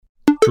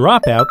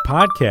Dropout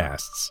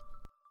Podcasts.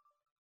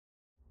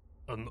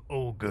 An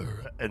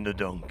ogre and a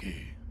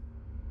donkey.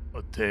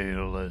 A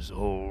tale as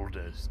old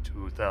as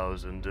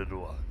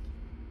 2001.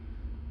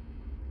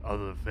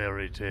 Other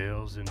fairy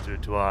tales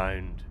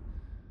intertwined.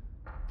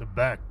 The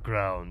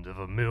background of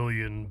a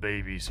million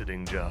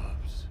babysitting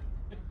jobs.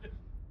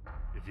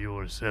 If you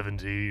were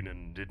 17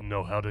 and didn't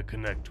know how to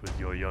connect with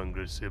your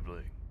younger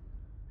sibling,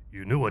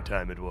 you knew what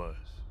time it was.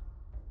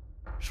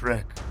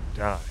 Shrek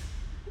time.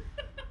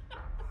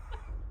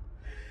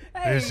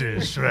 Hey. This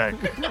is Shrek.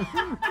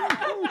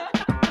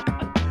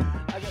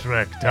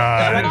 Shrek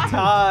time. Shrek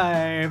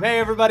time. Hey,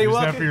 everybody, Use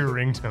welcome. that for your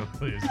ringtone,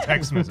 please.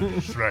 Text message.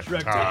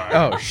 Shrek time.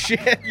 Oh, shit.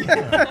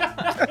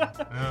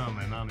 Oh,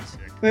 my mom is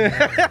sick.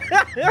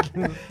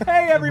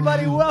 Hey,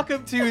 everybody,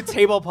 welcome to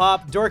Table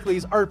Pop,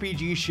 Dorkly's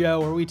RPG show,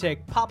 where we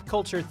take pop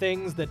culture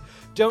things that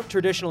don't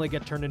traditionally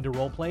get turned into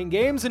role-playing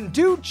games and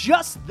do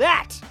just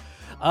that.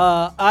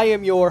 I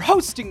am your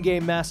host and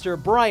game master,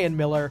 Brian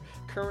Miller,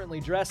 currently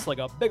dressed like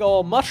a big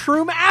old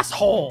mushroom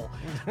asshole.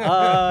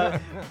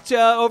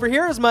 Over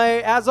here is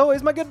as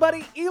always, my good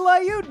buddy,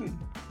 Eli Uden.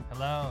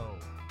 Hello.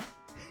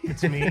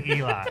 It's me,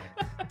 Eli.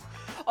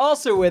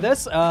 Also with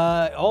us,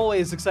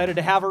 always excited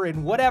to have her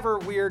in whatever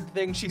weird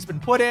thing she's been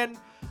put in.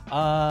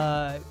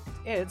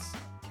 It's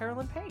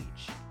Carolyn Page.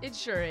 It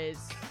sure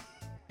is.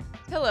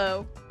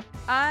 Hello.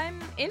 I'm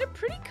in a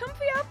pretty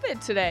comfy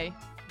outfit today.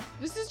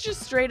 This is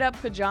just straight up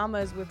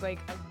pajamas with like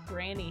a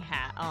granny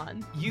hat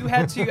on. You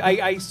had to,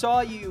 I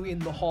saw you in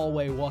the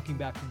hallway walking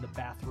back from the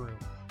bathroom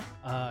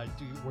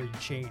where you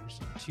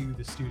changed to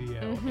the studio,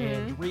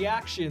 and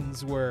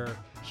reactions were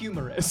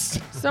humorous.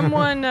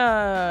 Someone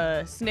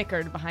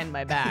snickered behind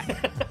my back,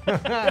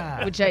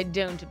 which I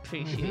don't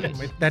appreciate.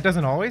 Wait, that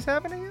doesn't always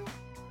happen to you?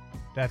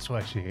 That's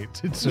why she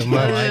hates it so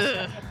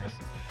much.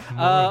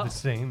 More of the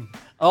same.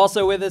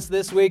 Also with us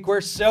this week, we're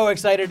so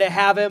excited to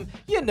have him.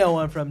 You know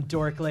him from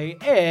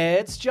Dorkly.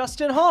 It's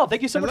Justin Hall.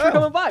 Thank you so much for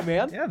coming by,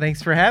 man. Yeah,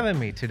 thanks for having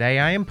me. Today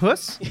I am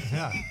Puss,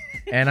 Yeah.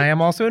 and I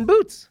am also in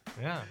boots.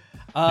 Yeah.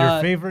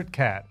 Your favorite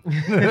cat.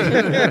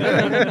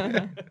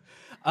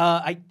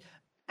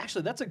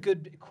 Actually, that's a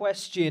good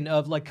question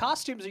of, like,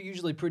 costumes are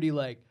usually pretty,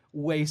 like,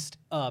 waist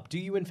up. Do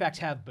you, in fact,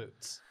 have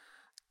boots?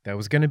 That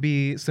was going to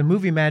be some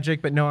movie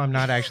magic, but no, I'm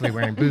not actually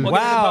wearing boots.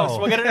 Wow.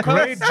 We'll get it in post.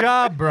 Great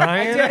job,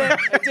 Brian. I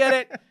did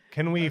it.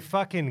 Can we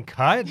fucking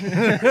cut?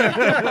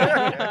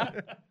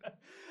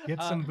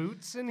 Get some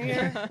boots in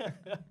here?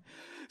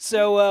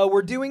 So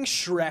we're doing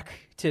Shrek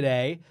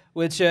today,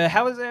 which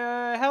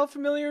how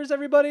familiar is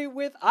everybody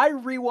with? I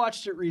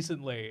rewatched it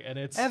recently, and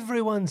it's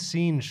Everyone's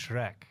seen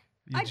Shrek.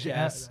 I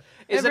guess.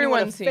 Is Everyone's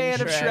anyone a fan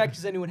seen of Shrek. Shrek?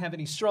 Does anyone have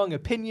any strong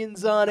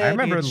opinions on it? I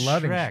remember It's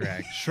loving Shrek.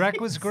 Shrek. Shrek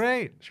was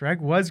great. Shrek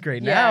was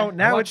great. Yeah.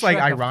 Now I it's like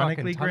watched Shrek a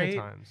ironically fucking ton of great.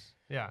 times.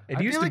 Yeah. It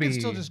I used feel to like it's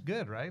be- still just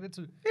good, right? It's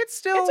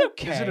It's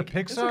okay. Is it a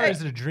Pixar?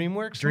 Is it a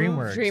DreamWorks? movie?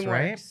 DreamWorks,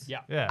 right? DreamWorks. Yeah.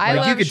 Yeah. I Like,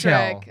 love you could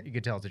Shrek. tell. You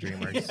could tell it's a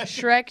DreamWorks.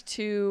 Shrek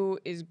 2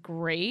 is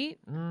great.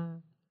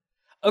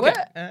 Okay.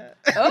 What?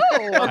 Oh.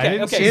 I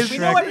didn't see So we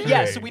know Shrek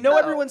yeah, 3. so we know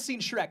everyone's seen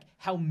Shrek.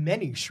 How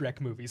many Shrek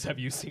movies have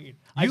you seen?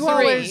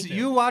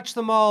 You watch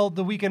them all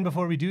the weekend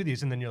before we do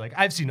these, and then you're like,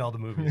 I've seen all the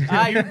movies.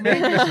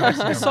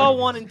 I saw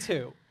 1 and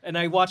 2, and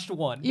I watched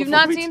 1. You've before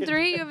not we seen did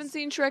 3? this. You haven't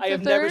seen Shrek I the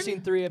have third? never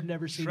seen 3. I've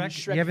never seen Shrek-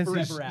 Shrek You haven't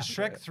seen Forever After.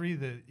 Shrek 3,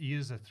 the E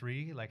is a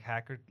 3, like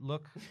hacker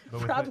look. But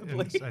with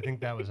Probably. I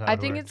think that was how I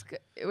it think worked.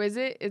 is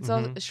it? It's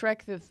all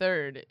Shrek the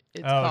third.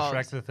 It's Oh, called.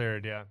 Shrek the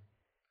Third, yeah.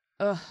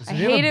 Ugh, Does I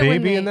he have hate a it when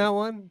baby they, in that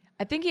one?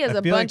 I think he has I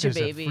a feel bunch like of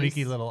there's babies. a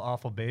freaky little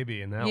awful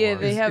baby in that Yeah,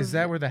 one. they have. Is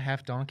that where the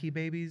half donkey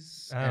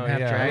babies and Oh, half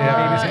yeah. dragon Yeah,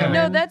 babies babies come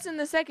no, in? that's in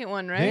the second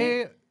one,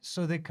 right?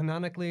 They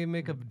canonically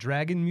make a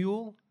dragon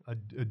mule, a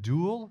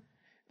duel.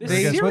 This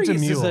I guess, what's a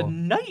series is a mule?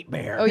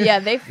 nightmare. Oh yeah,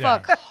 they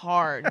fuck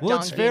hard. Well,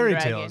 it's donkey fairy and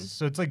dragon. tales,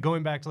 so it's like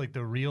going back to like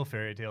the real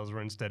fairy tales,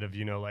 where instead of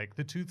like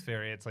the tooth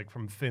fairy, it's like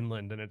from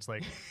Finland, and it's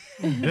like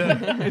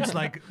it's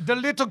like the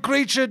little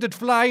creature that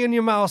fly in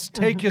your mouth,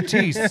 take your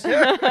teeth.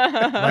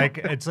 Like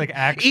it's like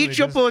actually Eat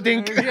your just-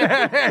 pudding.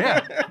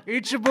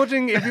 Eat your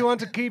pudding if you want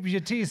to keep your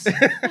teeth.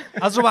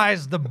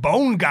 Otherwise, the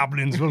bone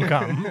goblins will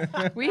come.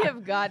 We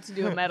have got to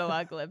do a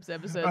Metalocalypse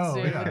episode Oh,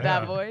 soon yeah, with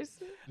that yeah. voice.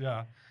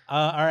 Yeah.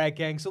 All right,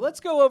 gang. So let's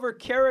go over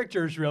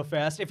characters real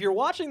fast. If you're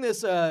watching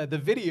this, the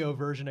video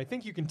version, I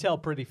think you can tell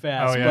pretty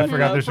fast. Oh, yeah, I But,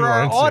 forgot there's for a our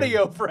line soon.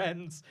 audio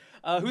friends,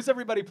 who's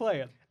everybody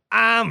playing?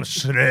 I'm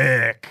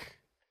Shrek.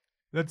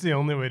 That's the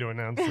only way to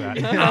announce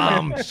that.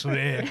 I'm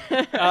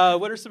Shrek.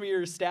 What are some of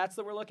your stats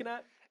that we're looking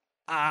at?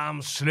 I'm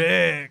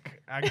Shrek.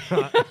 I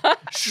got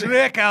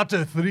Shrek out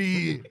of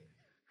 3.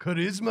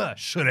 Charisma,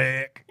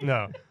 Shrek.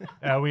 No,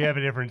 we have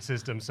a different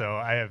system. So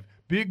I have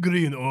Big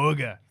Green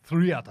Ogre,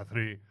 3 out of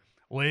 3.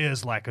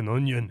 Layers like an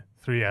onion,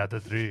 3 out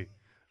of 3.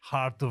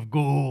 Heart of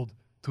Gold,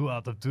 2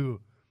 out of 2.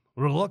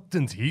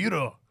 Reluctant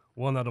Hero,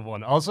 1 out of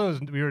 1. Also,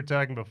 as we were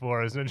talking before,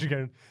 I was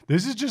mentioning,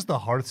 this is just the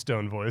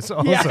Hearthstone voice.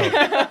 Also,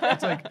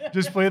 it's like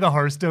just play the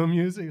Hearthstone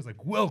music. It's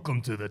like,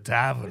 welcome to the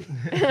tavern.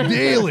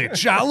 Daily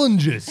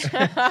challenges.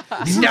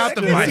 Out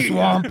of my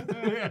swamp.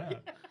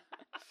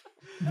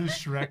 The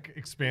Shrek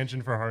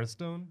expansion for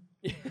Hearthstone.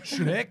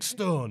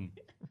 Shrekstone.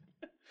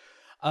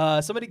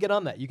 Somebody get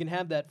on that. You can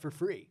have that for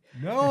free.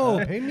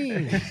 No, pay me.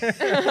 Eli's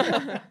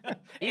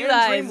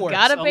DreamWorks,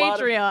 got a a lot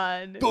of-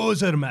 Patreon.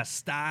 Those are my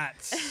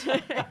stats.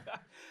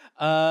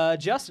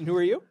 Justin, who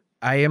are you?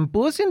 I am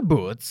Puss in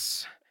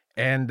Boots,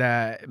 and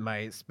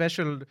my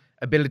special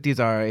abilities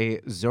are a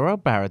Zoro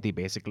parody,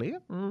 basically.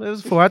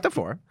 It's 4 out of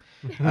 4.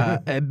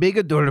 A big,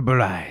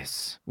 adorable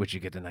eyes, which you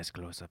get a nice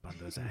close-up on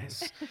those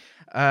eyes.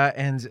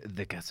 And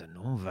the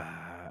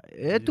Casanova,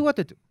 2 out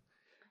of 2.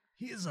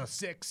 He's a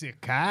sexy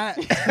cat.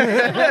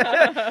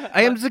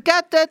 I am the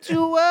cat that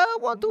you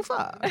want to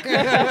fuck.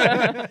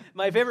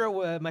 My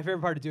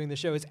favorite part of doing the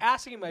show is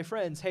asking my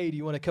friends, "Hey, do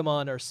you want to come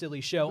on our silly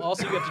show?"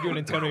 Also, you have to do an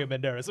Antonio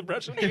Banderas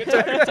impression the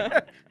entire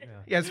time.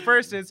 Yes,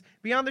 first is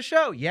be on the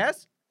show.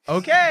 Yes?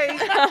 Okay.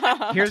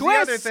 Here's the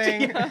other Twist!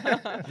 thing.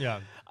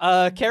 Yeah.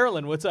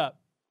 Carolyn, what's up?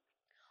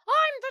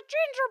 I'm the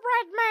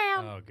gingerbread man.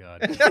 Oh,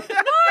 God.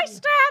 My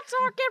stats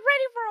are get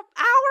ready for an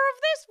hour of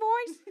this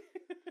voice.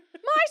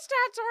 My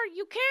stats are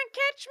you can't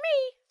catch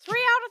me, 3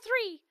 out of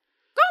 3.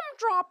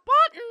 Gumdrop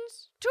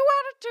buttons, 2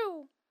 out of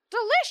 2.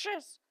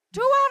 Delicious,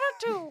 2 out of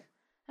 2.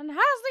 And has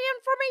the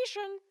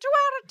information, 2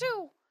 out of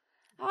 2.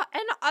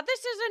 And this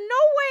is in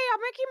no way a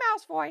Mickey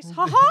Mouse voice.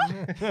 Ha-ha.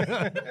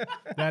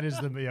 That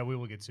is we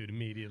will get sued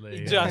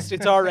immediately.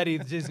 It's already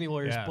the Disney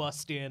lawyers Yeah.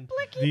 bust in.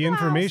 The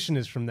information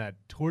is from that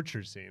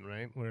torture scene,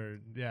 right? Where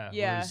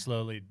Yeah.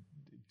 slowly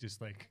just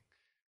like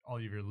all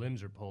of your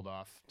limbs are pulled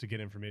off to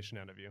get information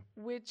out of you.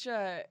 Which,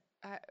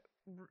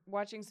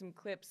 watching some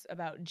clips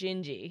about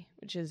Gingy,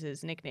 which is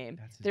his nickname.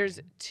 That's his There's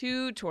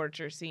 2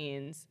 torture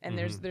scenes, and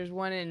there's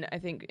one in I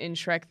think in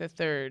Shrek the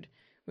Third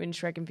when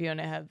Shrek and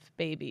Fiona have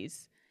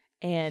babies,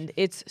 and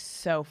it's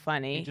so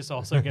funny. He just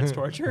also gets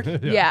tortured.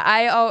 And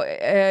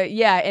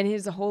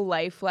his whole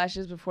life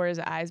flashes before his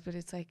eyes, but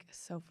it's like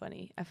so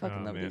funny. I fucking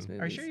Oh, love man. these movies.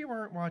 Are you sure you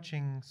weren't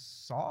watching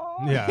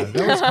Saw? Yeah,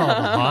 that was called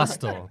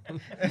Hostel.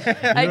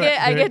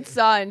 I get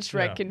Saw and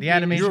Shrek Yeah. confused. The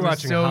animation You were was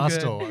watching so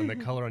Hostel, good. and the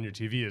color on your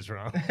TV is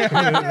wrong.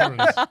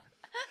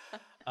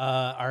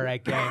 All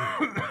right,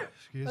 gang.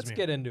 Excuse Let's me.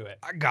 get into it.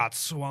 I got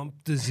swamp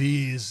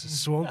disease,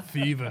 swamp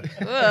fever.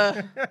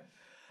 Ugh.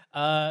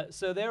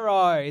 So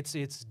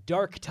it's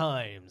dark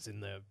times in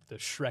the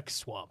Shrek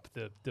swamp,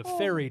 the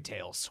fairy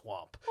tale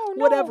swamp, Oh,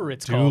 no. whatever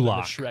it's called in the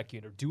Duloc. Shrek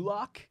universe.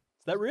 Duloc?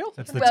 Is that real?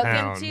 That's the Welcome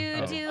town. to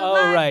Duloc.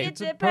 Oh, right.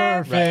 It's It's a a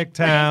perfect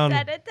town.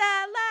 Because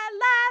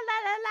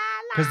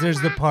Because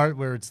there's the part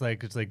where it's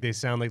like they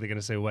sound like they're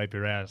gonna say wipe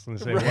your ass and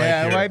they say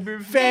Yeah, wipe wipe your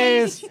your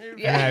face.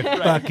 Yeah. And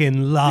I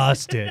fucking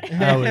lost it.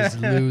 I was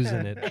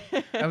losing it.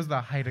 That was the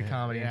height of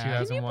comedy in Yeah. Can you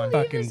 2001.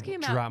 believe Fucking this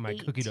came drop out my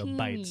cookie to 18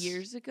 bites.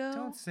 years ago?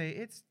 Don't say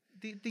it's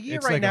the year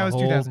It's right like now a is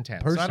whole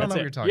 2010. So I person. don't know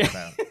what you're That's talking it.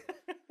 about.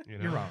 You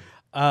know? You're wrong.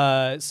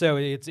 So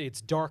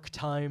it's dark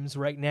times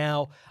right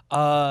now.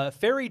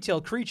 Fairy tale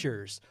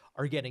creatures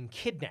are getting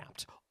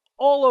kidnapped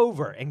all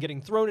over and getting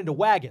thrown into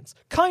wagons,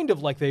 kind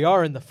of like they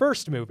are in the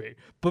first movie.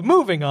 But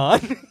moving on.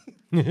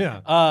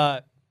 Yeah.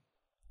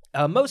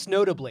 Most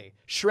notably,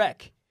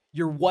 Shrek,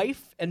 your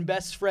wife and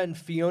best friend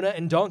Fiona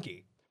and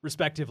Donkey,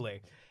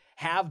 respectively,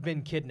 have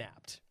been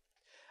kidnapped.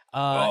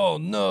 Oh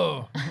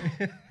no,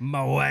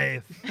 my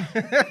wife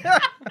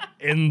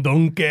and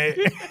donkey.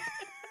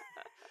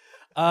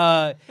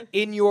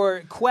 In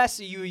your quest,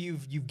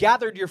 you've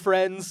gathered your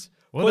friends.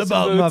 What Puss in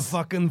about my Boots.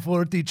 fucking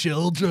 40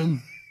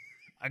 children?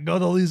 I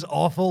got all these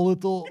awful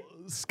little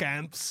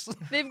scamps.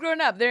 They've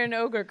grown up. They're in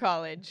ogre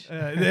college.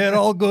 They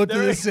all go to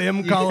the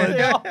same college.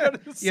 They all go to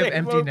the You have same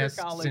empty ogre nest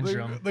college.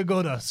 syndrome. They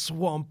go to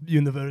Swamp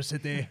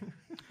University.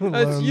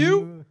 That's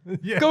you?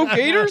 Yeah. Go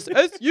Gators!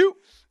 That's you.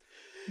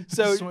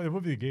 So, It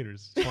would be the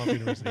Gators. Swamp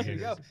University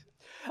Gators.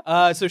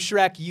 so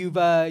Shrek,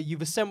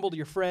 you've assembled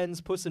your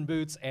friends, Puss in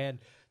Boots, and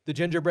the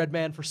gingerbread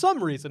man for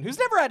some reason, who's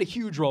never had a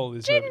huge role in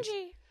these movies.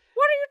 Gingy,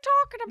 what are you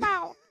talking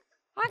about?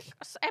 I'm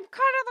kind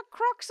of the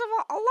crux of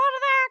a lot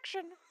of the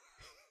action.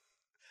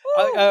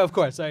 Of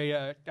course,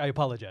 I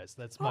apologize.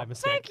 That's my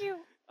mistake. Thank you.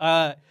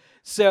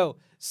 So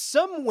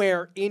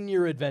somewhere in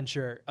your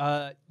adventure,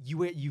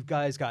 you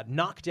guys got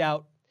knocked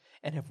out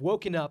and have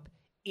woken up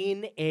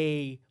in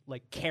a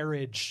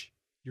carriage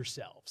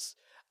yourselves.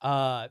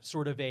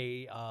 Sort of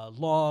a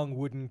long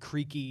wooden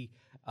creaky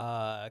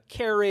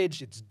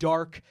carriage. It's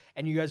dark,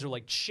 and you guys are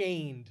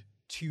chained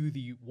to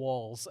the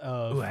walls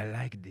of. Oh, I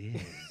like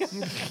this.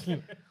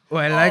 Oh,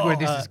 I like where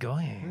this is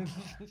going.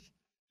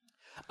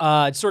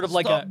 It's sort of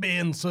like Stop a.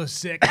 being so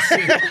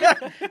sexy.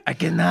 I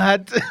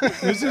cannot.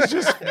 This is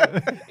just.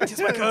 This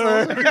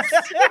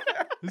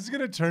is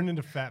gonna turn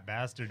into Fat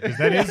Bastard because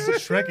that is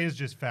Shrek is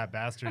just Fat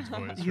Bastard's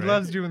voice. He right?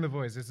 loves doing the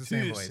voice. It's the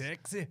same Too voice.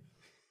 sexy.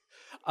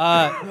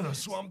 Uh,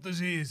 Swamp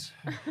disease.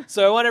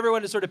 So I want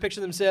everyone to sort of picture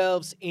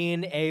themselves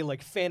in a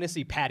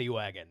fantasy paddy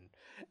wagon,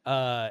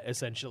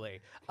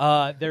 essentially.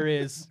 There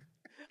is.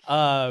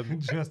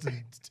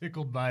 Justin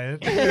tickled by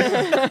it.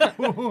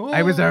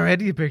 I was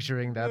already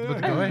picturing that,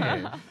 but go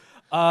ahead.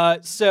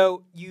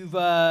 So you've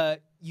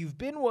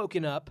been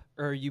woken up,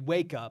 or you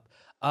wake up.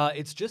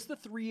 It's just the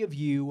three of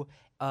you,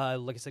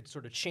 like I said,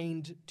 sort of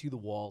chained to the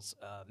walls,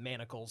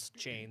 manacles,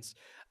 chains.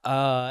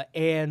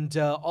 And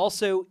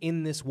also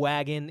in this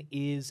wagon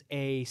is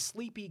a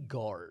sleepy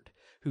guard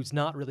who's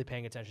not really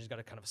paying attention. He's got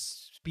a kind of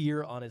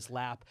spear on his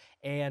lap,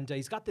 and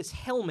he's got this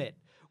helmet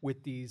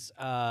with these.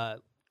 Are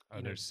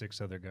there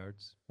 6 other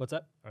guards? What's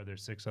up? Are there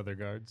 6 other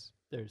guards?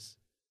 There's.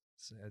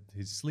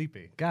 He's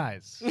sleepy.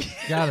 Guys,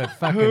 gotta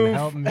fucking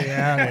help me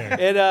out here.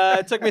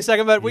 It took me a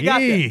second, but we got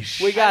there.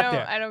 Yeesh. We got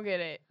there. I don't get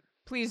it.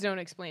 Please don't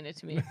explain it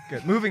to me.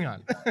 Good. Moving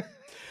on.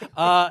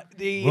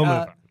 We'll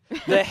move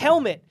The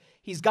helmet.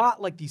 He's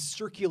got like these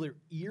circular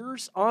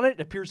ears on it.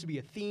 It appears to be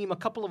a theme. A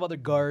couple of other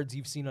guards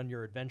you've seen on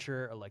your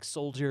adventure, like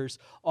soldiers,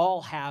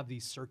 all have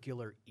these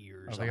circular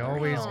ears. Are they on their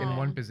always helmet. in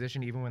one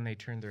position even when they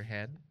turn their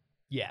head?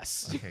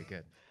 Yes. Okay,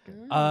 good.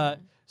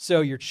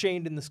 So you're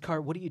chained in this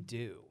cart. What do you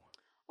do?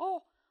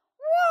 Oh,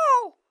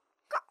 whoa!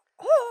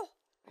 Oh,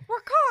 we're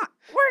caught.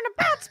 We're in a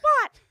bad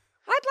spot.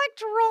 I'd like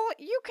to roll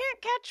You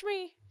Can't Catch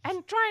Me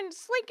and try and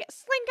slink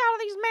out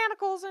of these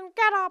manacles and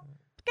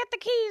get the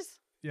keys.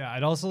 Yeah,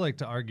 I'd also like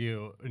to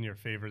argue in your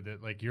favor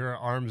that like your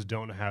arms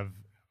don't have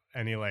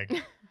any like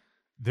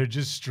they're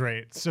just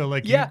straight. So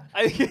like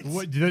I think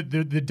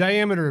it's- the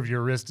diameter of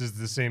your wrist is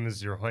the same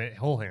as your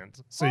whole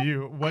hand. So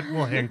what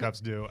will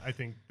handcuffs do? I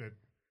think that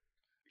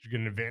you get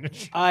an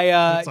advantage.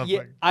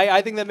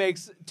 I think that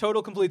makes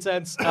total complete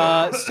sense.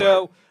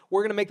 So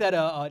we're gonna make that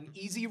an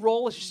easy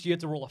roll. It's just you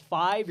have to roll a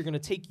 5. You're gonna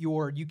take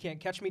your You Can't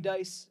Catch Me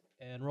dice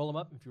and roll them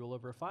up. If you roll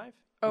over a 5,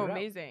 Oh, you're out.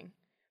 amazing.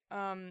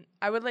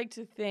 I would like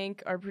to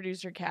thank our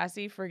producer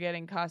Cassie for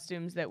getting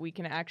costumes that we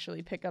can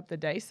actually pick up the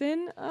dice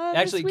in.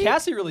 Actually, this week.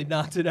 Cassie really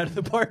knocked it out of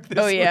the park this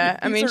Oh week. yeah,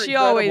 I These mean are she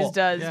incredible. always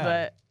does, Yeah.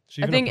 but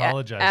She I even think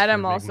apologized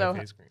Adam for making my also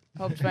face green.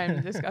 helped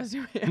find this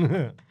costume.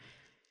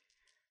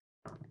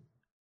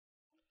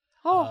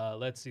 Oh,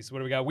 Let's see. So what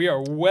do we got? We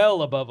are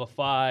well above a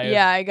 5.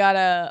 Yeah, I got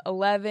a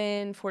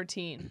 11,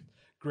 14.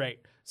 Great.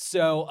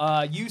 So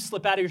you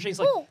slip out of your chains.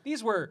 Like Ooh.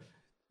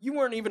 you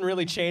weren't even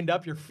really chained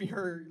up. Your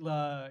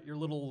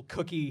little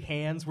cookie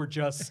hands were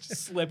just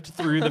slipped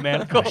through the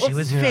manacles. She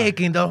was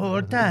faking the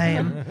whole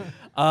time.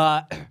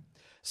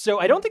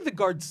 So I don't think the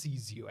guard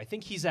sees you. I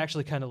think he's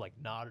actually kind of like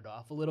nodded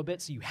off a little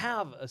bit. So you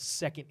have a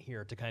second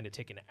here to kind of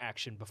take an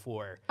action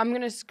before. I'm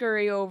gonna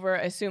scurry over.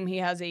 Assume he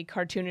has a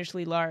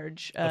cartoonishly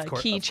large Of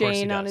course he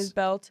keychain on does. his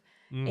belt,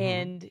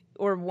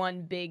 or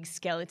one big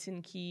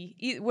skeleton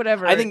key,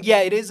 whatever. I think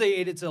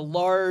it's a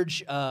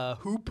large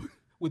hoop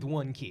with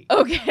one key.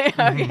 Okay.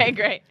 Okay.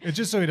 Great. It's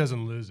just so he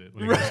doesn't lose it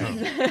when he goes home.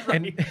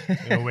 And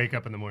He'll wake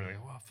up in the morning like,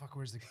 oh fuck,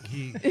 where's the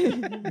key?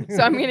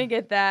 So I'm gonna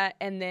get that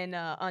and then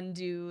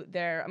undo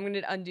I'm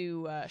gonna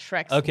undo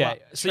Shrek's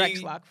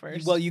Shrek's lock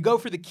first. Well, you go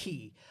for the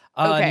key.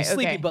 And Okay, he's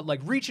sleepy, okay. but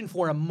like reaching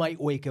for him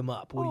might wake him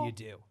up. What do you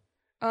do?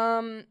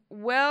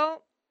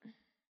 Well,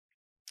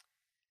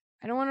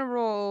 I don't want to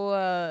roll.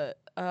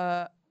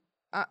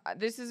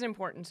 This is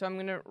important, so I'm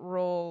gonna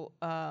roll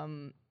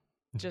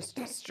just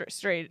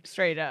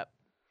straight up.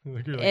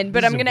 Like, you're like,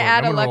 But "This I'm is gonna important.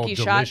 add a I'm gonna roll lucky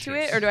shot to it,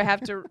 delicious." or do I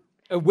have to?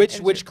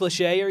 Which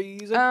cliche are you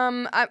using?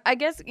 I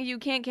guess You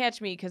Can't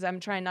Catch Me because I'm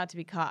trying not to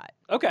be caught.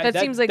 Okay, that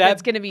seems like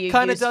that's gonna be a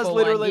kind of does useful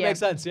literally one, yeah. make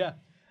sense. Yeah.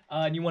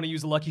 And you want to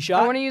use a lucky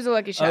shot? I want to use a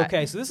lucky shot.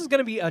 Okay, so this is going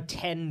to be a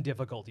 10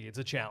 difficulty. It's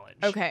a challenge.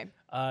 Okay.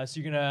 So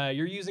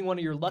you're using one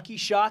of your lucky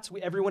shots.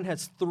 Everyone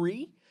has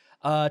 3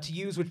 to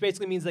use, which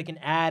basically means they can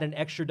add an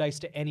extra dice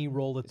to any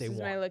roll that they This is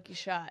want. my lucky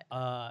shot.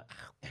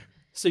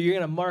 So you're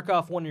going to mark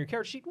off one of your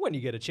character sheet when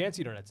you get a chance.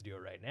 You don't have to do it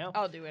right now.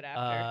 I'll do it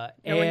after.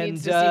 and, No one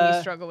needs to see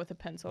me struggle with a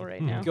pencil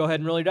right now. Go ahead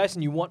and roll your dice,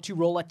 and you want to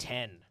roll a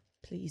 10.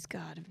 Please,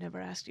 God, I've never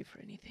asked you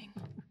for anything.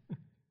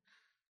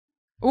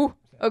 Ooh,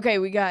 okay,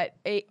 we got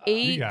 8.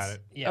 You got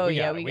it. Yeah, Oh, we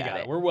yeah, got we it. We got got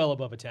it. it. We're well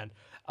above a 10.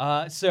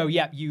 So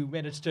yeah, you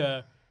managed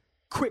to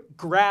quick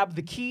grab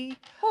the key.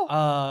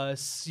 So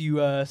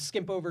you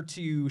skimp over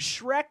to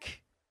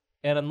Shrek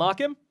and unlock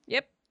him.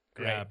 Yep.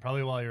 Yeah,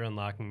 probably while you're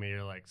unlocking me,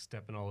 you're like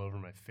stepping all over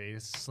my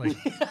face, like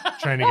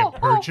trying to get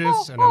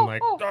purchase, and I'm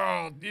like,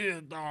 you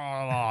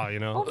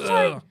know. Oh,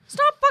 sorry. "Ugh,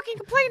 Stop fucking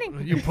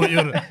complaining. You put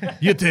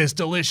you taste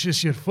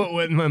delicious. Your foot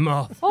wet in my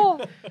mouth.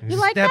 Oh, you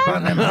like step that?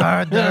 on them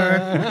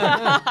harder.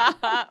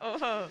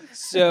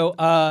 So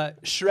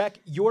Shrek,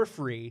 you're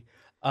free.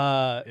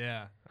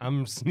 Yeah,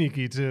 I'm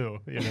sneaky too.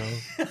 You know.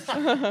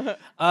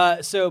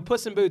 So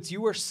Puss in Boots,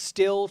 you are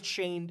still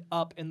chained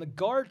up, and the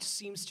guard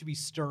seems to be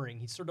stirring.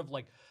 He's sort of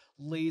like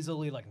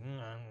lazily like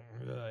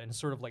and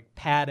sort of like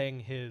patting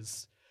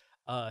his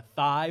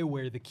thigh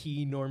where the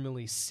key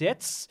normally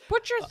sits.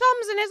 Put your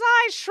thumbs in his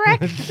eyes, Shrek.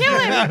 Kill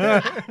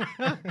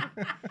him.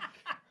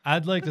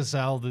 I'd like to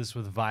solve this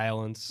with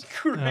violence.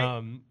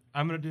 I'm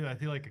gonna do, I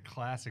feel like a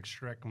classic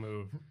Shrek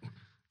move,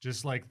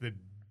 just like the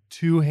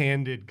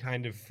two-handed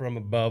kind of from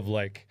above,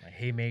 like A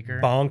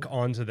haymaker. bonk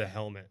onto the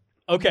helmet.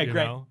 Okay,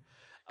 great.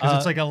 Because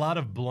it's like a lot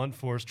of blunt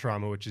force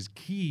trauma, which is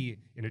key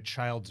in a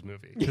child's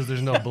movie because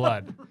there's no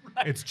blood.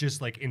 It's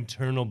just like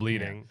internal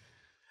bleeding.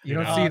 You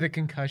don't see the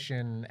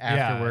concussion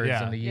afterwards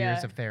yeah. and the years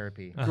Yeah. of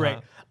therapy. Great.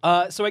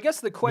 So I guess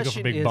the We go for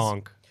question big is,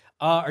 bonk.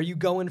 are you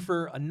going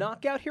for a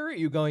knockout here, or are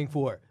you going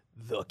for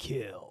the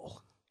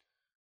kill?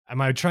 Am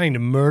I trying to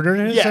murder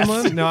Yes.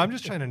 someone? No, I'm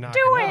just trying to knock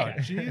Do him it.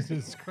 out.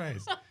 Jesus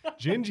Christ.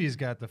 Gingy's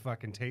got the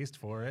fucking taste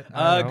for it.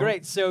 I don't know.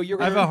 Great. So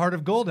you're I have gonna. a heart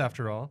of gold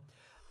after all.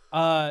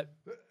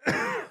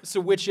 So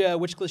which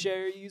cliche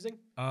are you using?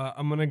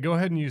 I'm going to go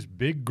ahead and use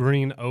Big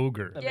Green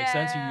Ogre. That makes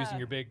sense. You're Yeah. using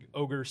your big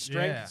ogre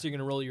strength, Yeah. so you're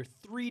gonna roll your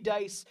 3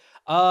 dice.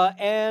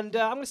 And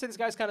I'm gonna say this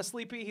guy's kind of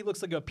sleepy. He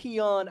looks like a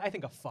peon. I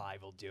think a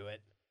 5 will do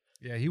it.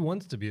 Yeah, he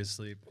wants to be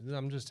asleep.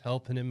 I'm just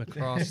helping him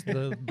across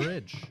the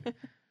bridge.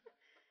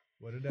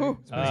 What did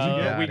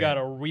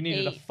I We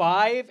needed a 8.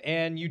 5,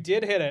 and you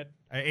did hit it.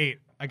 I ate.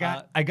 I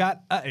got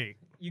a 8.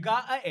 You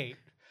got a 8.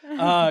 Does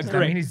that mean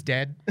Great. he's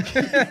dead?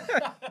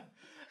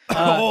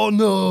 Oh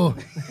no.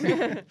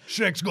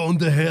 Shrek's going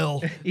to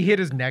hell. He hit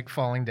his neck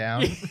falling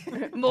down.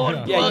 More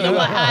Yeah, blood on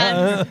my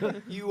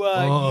hands.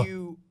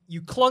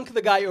 You clunk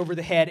the guy over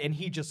the head, and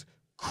he just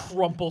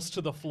crumples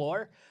to the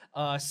floor.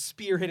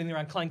 Spear hitting the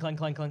ground, clang, clang,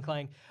 clang, clang,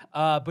 clang.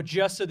 But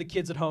just so the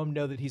kids at home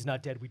know that he's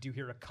not dead, we do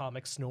hear a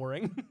comic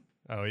snoring.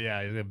 Oh yeah,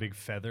 a big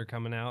feather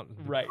coming out.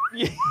 Right.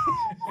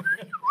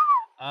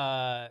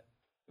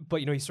 But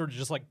he's sort of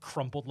just like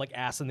crumpled like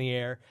ass in the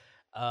air.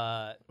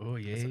 Oh,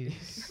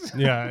 yes.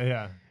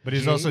 Yeah. But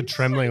he's also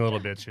trembling a little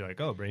bit. So you're like,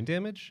 oh, brain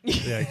damage?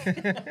 Yeah.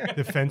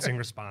 The fencing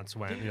response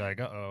went. You're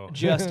like, uh-oh.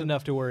 Just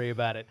enough to worry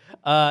about it.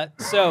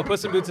 So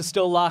Puss in Boots is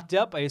still locked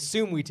up. I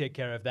assume we take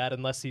care of that,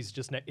 unless he's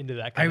just into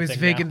that kind I of was thing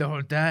faking now. the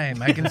whole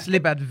time. I can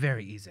slip out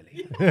very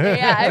easily.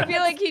 Yeah, I feel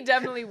like he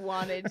definitely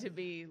wants to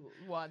be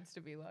locked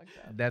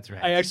up. That's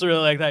right. I actually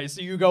really like that.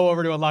 So you go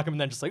over to unlock him,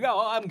 and then just like,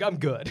 oh, I'm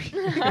good.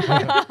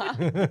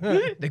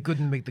 They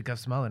couldn't make the cuff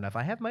small enough.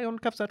 I have my own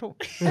cuffs at home.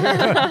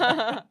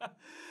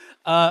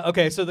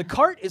 Okay, so the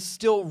cart is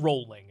still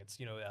rolling. It's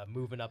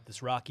moving up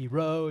this rocky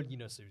road.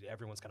 So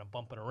everyone's kind of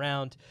bumping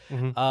around.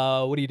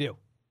 What do?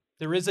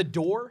 There is a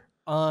door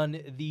on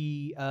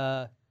the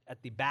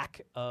at the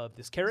back of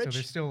this carriage. So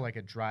there's still like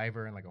a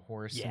driver and like a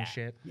horse and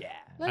shit. Yeah,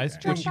 Let's I-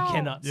 jump which you out.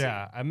 cannot see.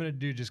 Yeah, I'm going to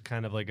do just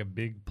kind of like a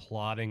big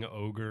plodding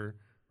ogre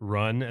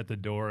run at the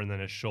door and then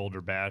a shoulder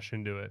bash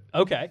into it.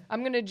 Okay.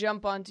 I'm gonna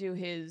jump onto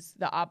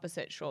the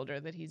opposite shoulder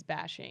that he's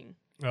bashing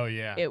Oh,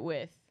 yeah. it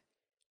with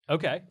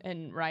Okay.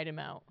 and ride him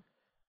out.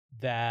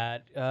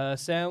 That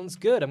sounds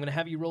good. I'm gonna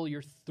have you roll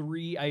your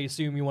 3. I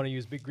assume you want to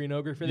use Big Green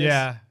Ogre for this.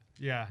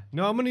 Yeah.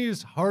 No, I'm going to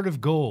use Heart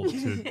of Gold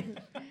to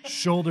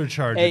shoulder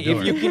charge Hey, the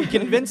door. if you can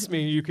convince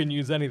me, you can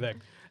use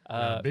anything.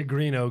 Big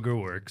Green Ogre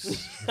works.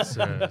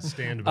 It's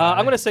stand by.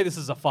 I'm gonna say this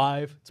is a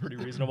 5. It's pretty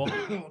reasonable.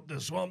 The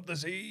swamp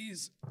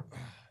disease.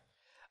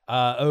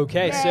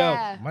 Okay,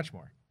 Yeah. Much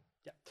more.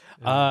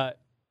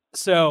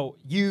 so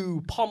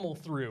you pummel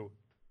through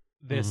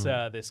this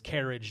this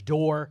carriage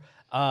door.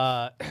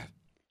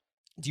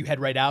 Do you head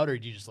right out, or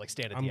do you just like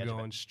stand at I'm the edge of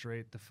going it?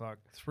 straight the fuck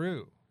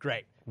through.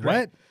 Great.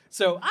 What?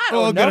 So I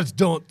Oh, don't know. God,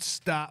 don't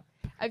stop.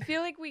 I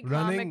feel like we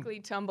Running. comically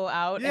tumble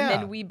out, Yeah.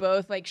 and then we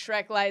both like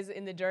Shrek lies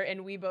in the dirt,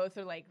 and we both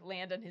are like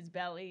land on his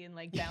belly and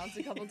like bounce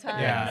a couple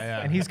times.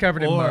 Yeah. And he's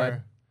covered in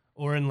mud.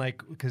 Or in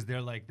like, because they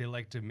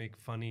like to make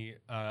funny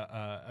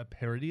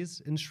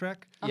parodies in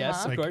Shrek. Yes,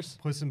 Uh-huh. of Like course.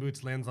 Puss in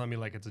Boots lands on me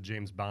like it's a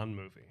James Bond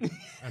movie,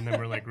 and then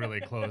we're like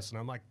really close, and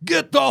I'm like,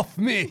 "Get off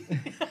me,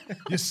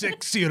 you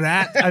sexy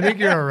rat!" I think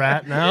you're a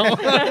rat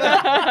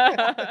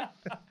now.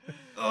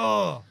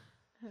 Oh,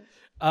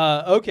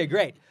 Okay,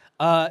 great.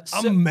 So,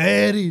 I'm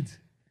married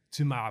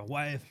to my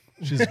wife.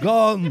 She's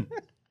gone.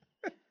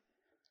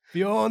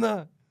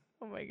 Fiona.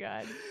 Oh my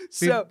god.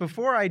 so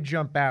Before I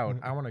jump out,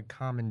 I want to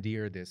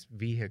commandeer this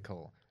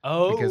vehicle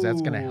oh, because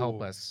that's going to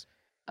help us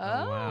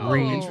Oh,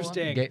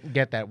 Interesting.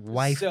 get that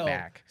wife so,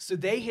 back. So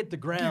they hit the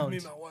ground,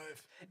 Give me my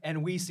wife.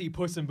 and we see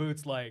Puss in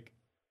Boots like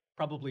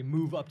probably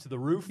move up to the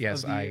roof.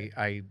 Yes, of the,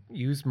 I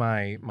use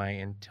my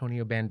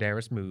Antonio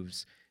Banderas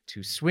moves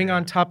to swing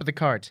on top of the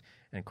cart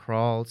and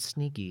crawl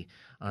sneaky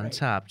on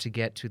top to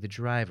get to the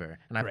driver.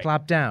 And I Great.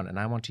 plop down, and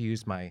I want to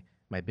use my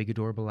big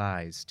adorable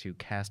eyes to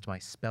cast my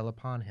spell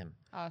upon him.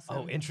 Awesome.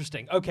 Oh,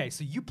 interesting. Okay,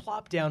 so you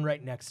plop down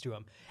right next to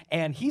him,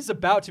 and he's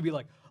about to be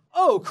like,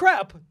 "Oh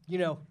crap!"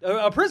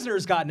 A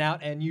prisoner's gotten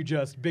out, and you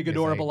just big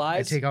adorable I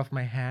eyes. take off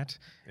my hat,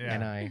 Yeah.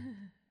 and I.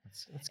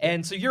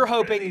 and so you're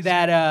hoping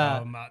that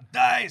Oh, my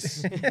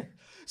dice.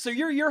 so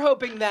you're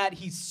hoping that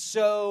he's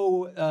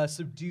so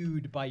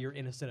subdued by your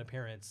innocent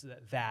appearance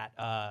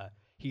that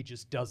he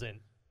just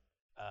doesn't.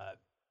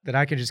 That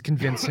I can just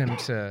convince him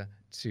to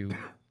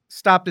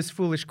stop this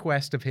foolish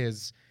quest of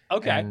his.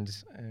 Okay. And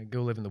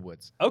go live in the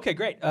woods. Okay,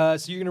 great. So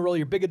you're gonna roll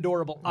your big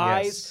adorable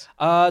eyes.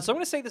 So I'm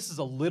gonna say this is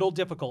a little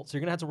difficult. So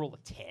you're gonna have to roll a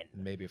 10.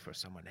 Maybe for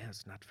someone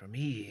else, not for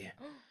me.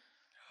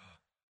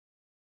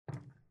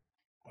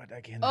 What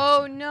I can.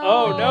 Oh no.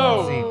 Oh,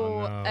 no.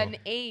 Oh, no. An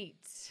 8.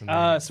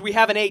 So we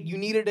have an 8. You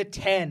needed a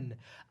 10.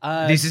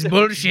 This is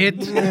bullshit.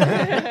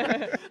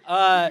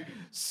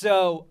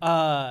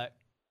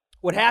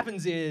 What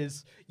happens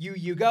is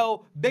you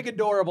go big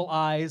adorable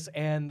eyes,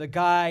 and the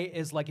guy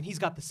is like, and he's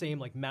got the same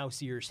like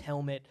mouse ears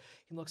helmet.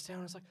 He looks down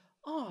and is like,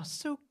 "Oh,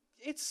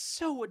 it's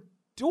so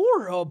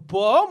adorable.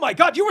 Oh my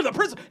God, you were the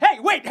prisoner. Hey,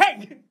 wait,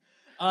 hey!"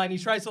 And he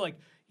tries to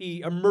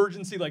he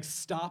emergency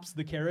stops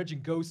the carriage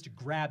and goes to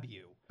grab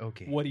you.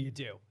 Okay. What do you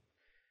do?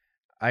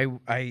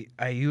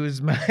 I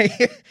use my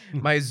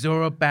my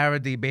Zorro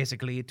parody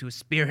basically to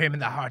spear him in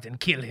the heart and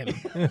kill him.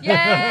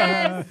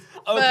 Yes.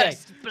 Okay,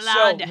 First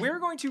blood. so we're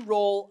going to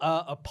roll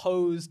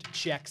opposed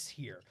checks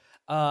here.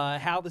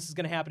 How this is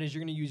going to happen is you're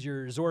going to use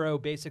your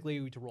Zorro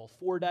basically to roll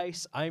 4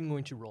 dice. I'm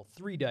going to roll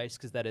 3 dice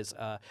because that is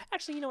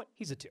actually, you know what?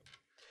 He's a 2.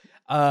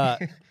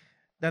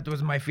 That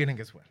was my feeling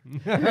as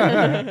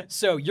well.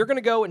 So you're going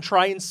to go and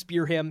try and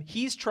spear him.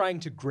 He's trying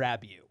to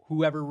grab you.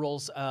 Whoever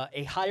rolls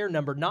a higher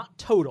number, not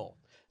total.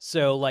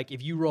 So like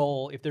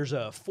if there's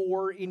a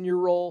 4 in your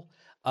roll,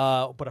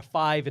 but a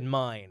 5 in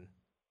mine,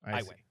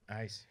 I win.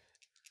 I see.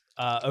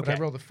 Okay. But I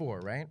rolled a 4,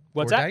 right?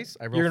 What's 4 that? dice?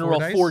 I roll You're gonna roll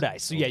dice? 4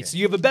 dice. So Okay. so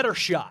you have a better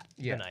shot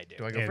Yeah. than I do.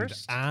 Do I go And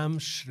first? I'm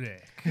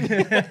Shrek.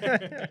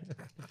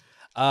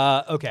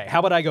 Okay, how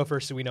about I go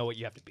first so we know what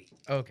you have to beat?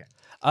 Okay.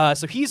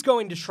 So he's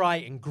going to try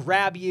and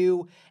grab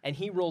you, and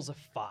he rolls a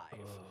 5.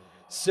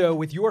 So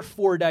with your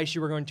 4 dice,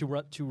 you are going to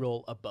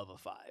roll above a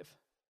 5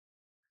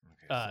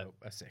 So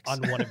a 6.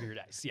 on one of your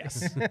dice.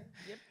 Yes.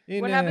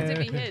 What happens if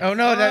he hits? Oh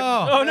no! That,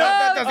 Oh, no.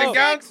 that doesn't Oh.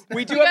 count.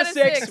 We do We have got a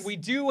a 6. 6. We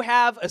do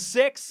have a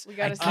 6. We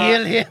got to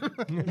Kill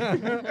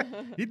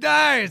him. He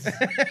dies.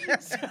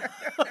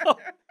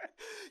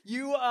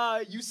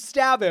 You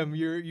stab him.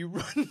 You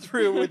run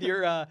through with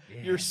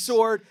your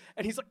sword,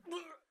 and he's like,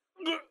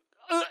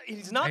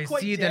 he's not I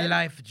quite see dead. the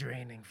life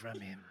draining from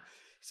him.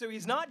 So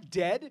he's not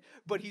dead,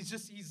 but he's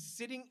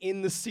sitting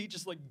in the seat,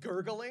 just like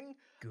gurgling,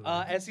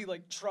 as he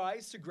like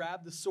tries to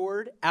grab the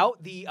sword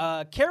out.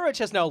 The carriage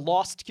has now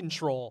lost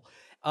control,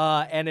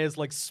 and is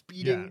like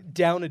speeding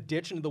down a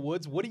ditch into the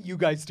woods. What do you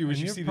guys do as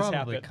you You're see this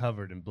probably happen?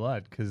 covered in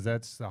blood because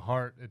that's the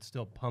heart. It's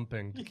still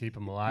pumping to keep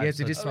him alive. Yes,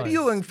 so it is it's like-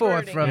 spewing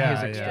forth spurting. from Yeah,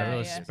 his yeah, extremity.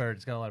 really Yeah. spurred.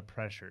 It's got a lot of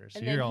pressure. So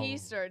And you're then all, he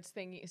starts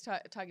thinking,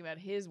 talking about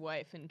his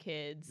wife and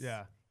kids.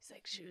 Yeah. He's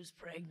like, she was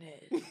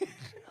pregnant.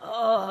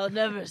 Oh, I'll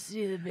never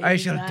see the baby. I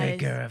shall take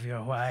care of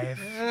your wife.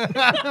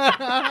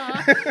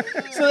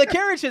 So the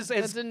carriage has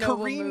That's a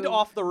noble careened move.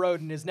 off the road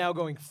and is now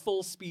going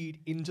full speed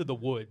into the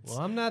woods. Well,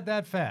 I'm not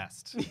that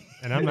fast,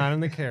 and I'm not in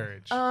the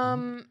carriage.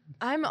 I'm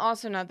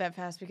also not that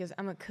fast because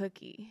I'm a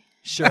cookie.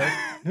 Sure.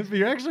 But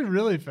you're actually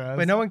really fast.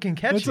 But no one can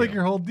catch That's you. like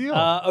your whole deal.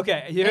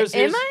 Okay. Here's,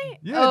 Am I?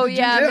 Yeah, oh the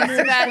yeah, I'm gingerbread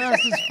as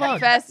man's fast as fuck.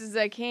 fast as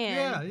I can.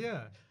 yeah,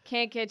 yeah.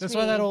 Can't catch That's me.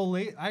 why that old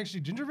lady. Actually,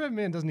 Gingerbread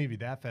Man doesn't even be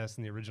that fast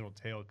in the original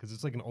tale because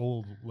it's like an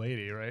old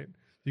lady, right?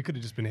 You could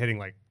have just been hitting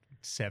like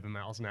 7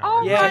 miles an hour.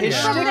 Oh, Yeah, Run his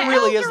from shtick the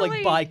really is like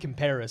elderly. by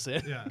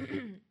comparison. Yeah.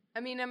 I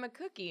mean, I'm a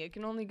cookie. I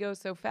can only go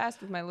so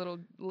fast with my little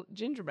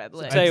gingerbread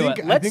legs. Tell you I what,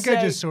 think, let's I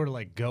say- just sort of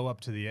like go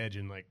up to the edge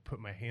and like put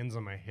my hands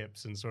on my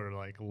hips and sort of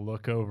like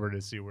look over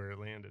to see where it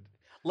landed.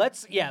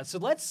 Let's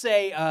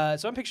say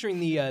so I'm picturing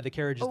the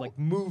carriage is like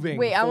moving.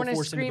 Wait, I full want to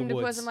force scream into to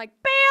the Puss. woods. I'm like,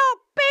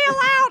 bail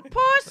out,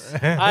 Puss.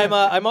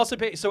 I'm also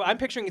so I'm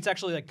picturing it's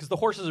actually like because the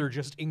horses are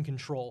just in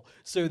control.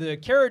 So the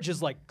carriage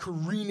is like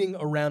careening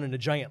around in a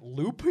giant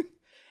loop,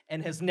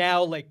 and is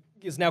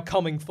now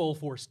coming full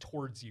force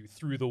towards you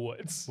through the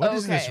woods. What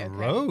is this Okay.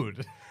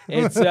 road?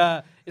 It's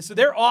so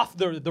they're off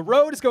the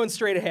road is going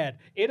straight ahead.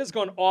 It has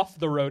gone off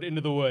the road into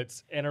the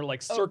woods and are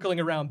like circling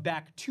around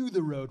back to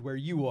the road where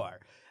you are.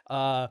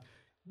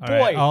 Boy,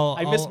 right,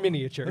 I miss I'll-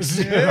 miniatures.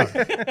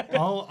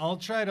 I'll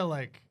try to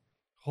like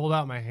hold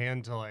out my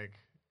hand to like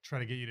try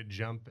to get you to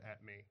jump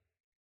at me,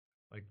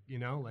 like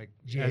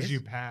Yes. as you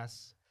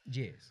pass.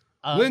 Yes.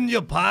 When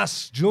you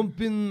pass,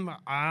 jump in my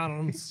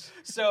arms.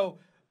 So,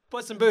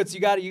 Puss in Boots, you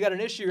got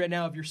an issue right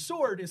now. If your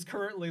sword is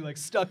currently like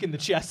stuck in the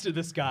chest of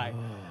this guy,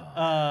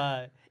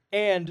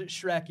 and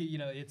Shrek,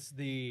 it's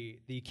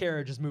the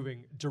carriage is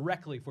moving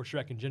directly for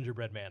Shrek and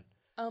Gingerbread Man.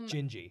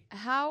 Gingy.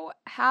 How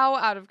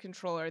out of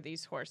control are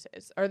these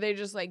horses? Are they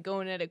just like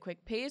going at a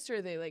quick pace, or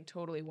are they like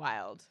totally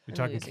wild? You're and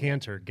talking losing it?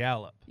 canter,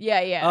 gallop.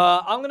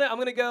 Yeah. I'm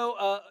gonna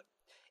go.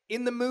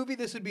 In the movie,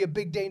 this would be a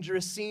big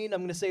dangerous scene.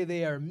 I'm gonna say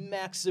they are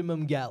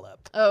maximum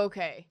gallop.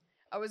 Okay.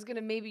 I was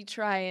gonna maybe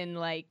try and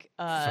like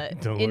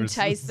The entice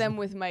horses. them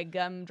with my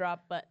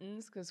gumdrop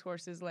buttons because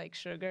horses like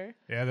sugar.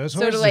 Yeah, those So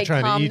horses to like are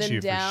trying calm to eat them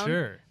you down. for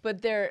sure.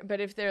 But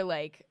if they're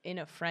like in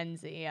a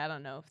frenzy, I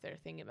don't know if they're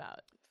thinking about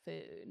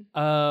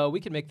food.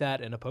 We can make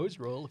that an opposed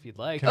roll if you'd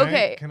like. Can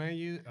Okay. Can I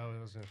use? Oh,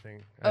 I was gonna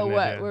think. I had Oh, an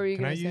what? idea. What were you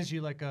Can I gonna say? use you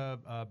like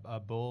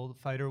a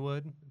bullfighter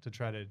would to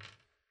try to?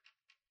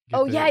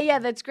 Oh yeah,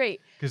 that's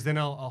great. Because then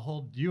I'll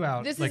hold you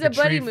out This like is a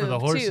buddy treat for the move,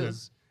 too.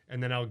 horses,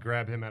 and then I'll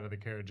grab him out of the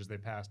carriage as they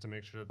pass to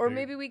make sure. That Or they-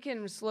 maybe we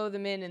can slow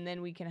them in and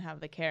then we can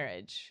have the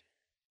carriage.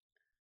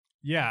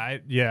 Yeah,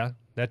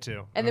 that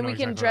too. And then we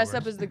can dress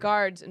up as the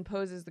guards and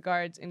pose as the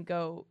guards and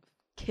go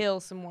kill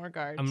some more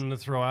guards. I'm gonna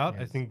throw out.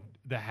 I think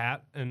the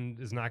hat and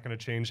is not gonna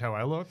change how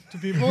I look to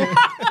people.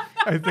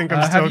 I think I'm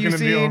Have still you gonna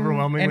be seen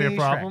overwhelmingly a any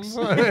problem.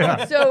 Shreks?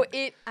 Yeah. So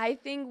I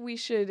think we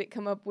should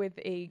come up with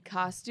a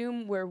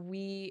costume where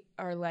we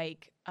are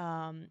like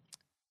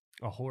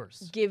A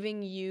horse.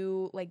 giving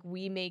you like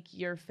we make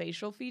your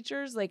facial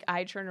features. Like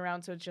I turn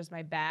around so it's just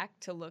my back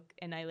to look,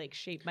 and I like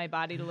shape my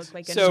body to look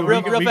like a. So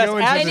real we fast. go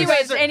into As you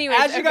this- guys Anyways,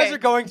 as you guys okay. are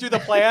going through the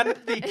plan,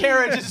 the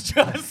carriage is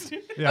just.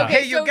 Yeah. Okay,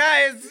 Hey, so- you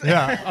guys.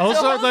 Yeah. Also,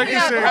 hold I'd like me to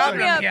up, say, hold it's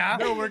me like, up. Yeah.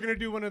 no, we're gonna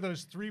do one of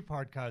those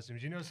 3-part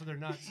costumes, so they're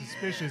not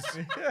suspicious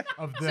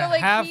of the So, like,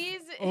 half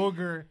he's-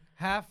 ogre,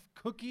 half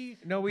cookie.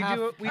 No, we half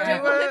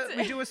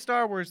let's- do a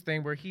Star Wars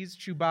thing where he's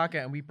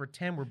Chewbacca and we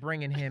pretend we're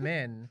bringing him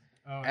in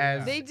Oh, as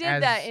yeah. They did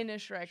as that in a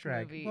Shrek, Shrek.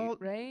 movie, Well,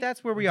 right?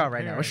 that's where we are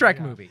right now. A parody, Shrek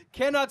yeah. movie.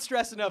 Cannot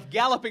stress enough.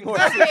 Galloping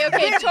horses.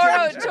 Okay,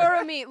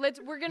 Toro, meet.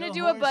 We're gonna The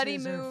do a buddy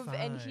horses are move,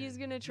 and he's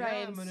fine. gonna try Yeah,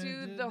 and I'm gonna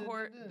soothe do the da,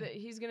 horse. da, da.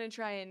 He's gonna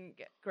try and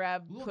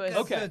grab Look puss. at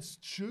Okay. that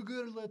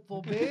sugar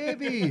little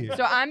baby.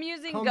 So I'm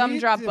using Come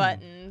gumdrop eat him.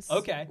 buttons.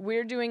 Okay.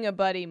 We're doing a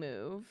buddy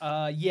move.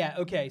 Yeah.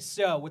 Okay.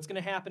 So what's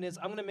going to happen is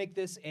I'm going to make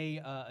this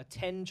a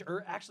 10,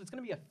 or actually it's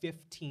going to be a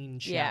 15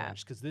 Yeah.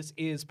 challenge because this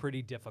is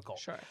pretty difficult.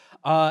 Sure.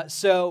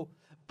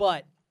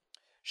 But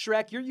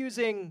Shrek, you're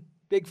using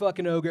big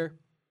fucking ogre,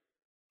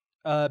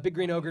 big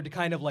green ogre to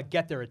kind of like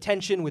get their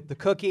attention with the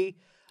cookie. Is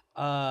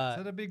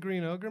that a big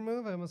green ogre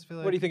move? I almost feel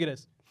like. What do you think it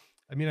is?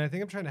 I mean, I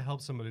think I'm trying to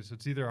help somebody, so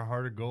it's either a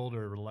heart of gold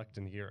or a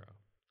reluctant hero.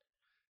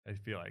 I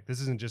feel like this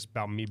isn't just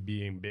about me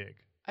being big.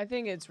 I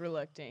think it's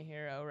reluctant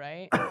hero,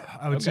 right?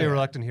 I would say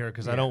reluctant hero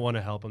because I don't want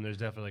to help him. There's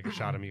definitely like a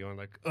shot of me going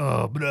like,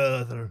 "Oh,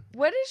 brother."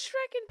 What is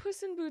Shrek and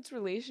Puss in Boots'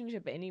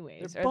 relationship,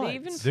 anyways? They're Are they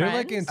even buds. They're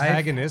friends? like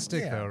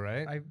antagonistic though,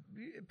 right?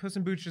 Puss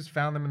in Boots just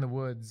found them in the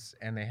woods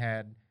and they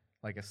had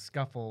like a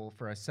scuffle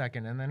for a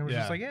second and then it was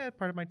just Yeah. like, yeah,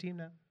 part of my team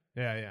now.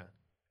 Yeah.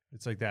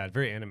 It's like that.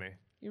 Very anime.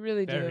 You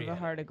really do Very have a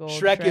heart of gold.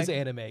 Shrek is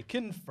anime.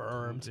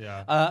 Confirmed.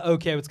 Yeah.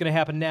 Okay, what's going to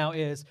happen now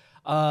is,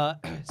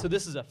 so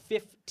this is a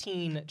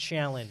 15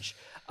 challenge.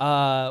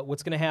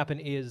 What's going to happen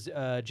is,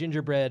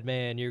 Gingerbread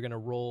Man, you're going to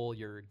roll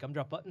your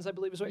gumdrop buttons, I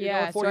believe is what you're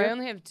Yeah, going for so I here.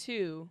 only have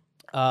 2.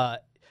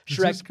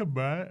 Shrek, come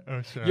by?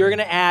 Oh, sorry. you're going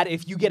to add,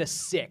 if you get a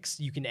 6,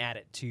 you can add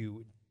it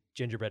to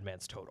Gingerbread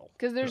Man's total.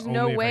 Because there's But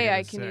no only if I way get a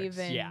I can 6.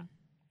 even. Yeah.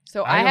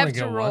 So I I have only to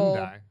get roll. one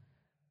die.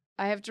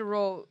 I have to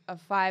roll a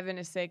 5 and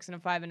a 6 and a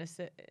 5 and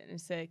a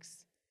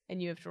 6,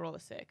 and you have to roll a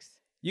 6.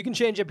 You can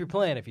change up your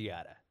plan if you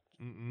gotta.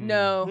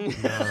 No,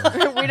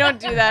 we don't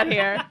do that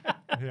here.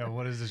 Yeah.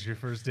 What is this? Your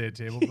first day at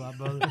tabletop,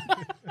 brother?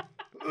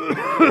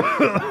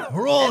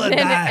 Roll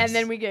And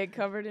then we get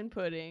covered in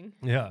pudding.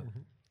 Yeah.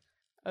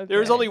 Okay.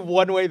 There's only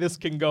one way this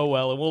can go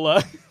well, and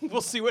we'll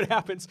we'll see what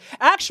happens.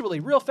 Actually,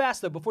 real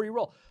fast though, before you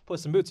roll,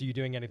 Puss in Boots, are you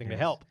doing anything to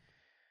help?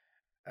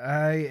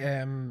 I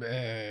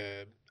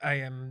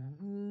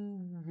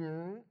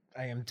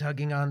am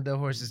tugging on the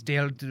horse's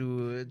tail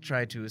to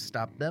try to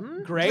stop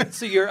them. Great.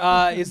 So you're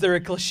is there a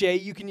cliche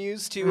you can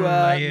use to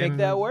I make am-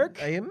 that work?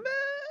 I'm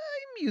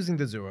using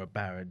the Zoro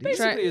parody. Try-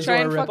 Basically, is try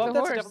there and a fuck rip-off? the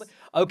That's horse. definitely-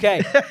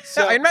 Okay.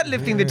 So I'm not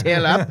lifting the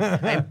tail up.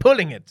 I'm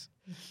pulling it.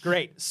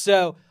 Great.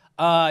 So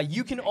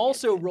you can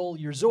also roll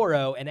your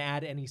Zorro and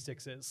add any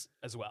 6s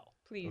as well.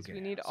 Please, we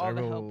Okay, need so all I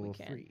the help roll we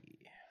can. 3.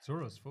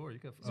 Zoro's 4. You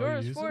got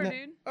Zoro's you 4, using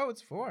dude. Oh,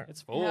 it's 4.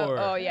 It's No, 4.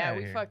 oh yeah, Outta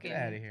we here. fucking. Get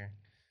out of here.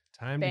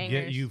 Time to get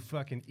Bangers. you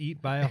fucking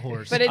eat by a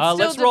horse. But it still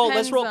let's roll.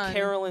 Let's depends roll on-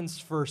 Carolyn's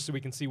first, so we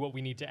can see what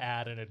we need to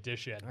add in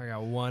addition. I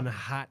got one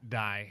hot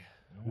die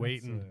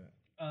waiting.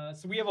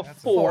 So we have a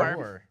That's 4.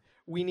 4.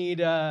 We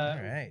need All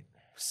right.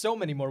 so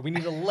many more. We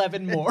need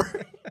 11 more.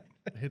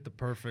 Hit the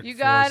perfect. You 4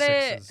 got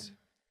it. 6s.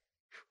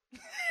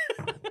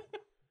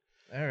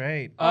 All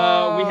right.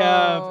 We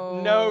have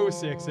no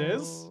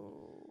 6s.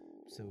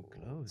 So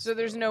close. So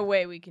there's no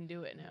way we can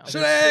do it now.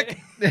 Shrek!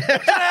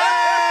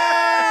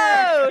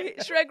 Oh,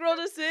 Shrek rolled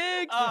a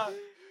 6.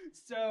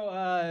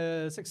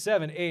 So 6,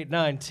 7, 8,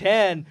 9,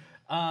 10.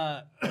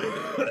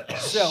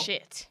 So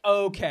Shit.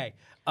 okay.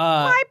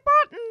 My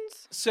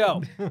buttons.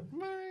 So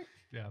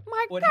Yeah.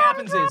 My what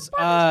happens is,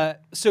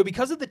 so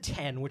because of the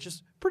 10, which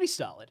is pretty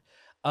solid,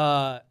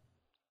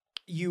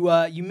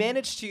 you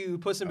manage to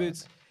Puss in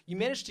Boots. You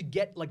managed to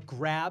get like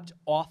grabbed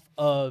off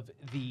of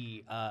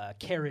the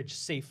carriage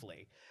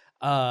safely,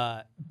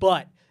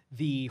 but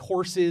the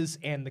horses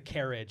and the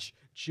carriage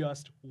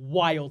just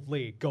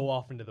wildly go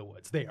off into the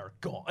woods. They are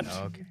gone.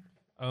 Okay.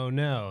 Oh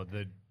no,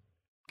 the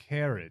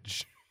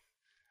carriage.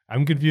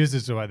 I'm confused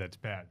as to why that's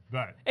bad,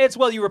 but It's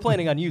you were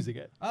planning on using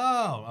it.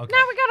 oh, okay.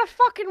 Now we gotta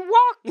fucking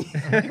walk I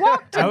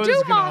to was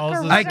gonna Dumocker.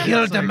 also with I them.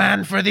 killed a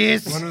man for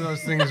this. One of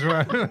those things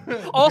where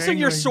Also,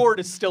 your dangling- sword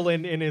is still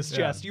in his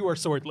chest. You are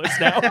swordless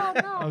now. Oh,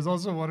 no. I was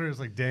also wondering, it's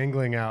like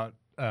dangling out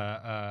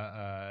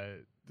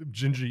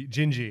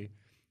Gingy,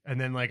 and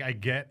then like I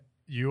get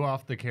you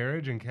off the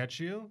carriage and catch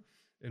you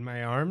in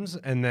my arms,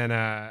 and then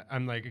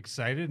I'm like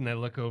excited, and I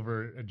look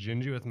over at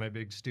Gingy with my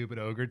big stupid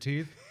ogre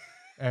teeth,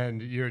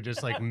 and you're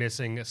just like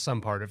missing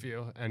some part of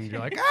you, and you're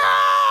like,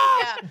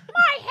 ah, Yeah.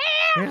 My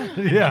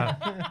hair. yeah,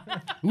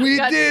 we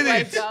Got did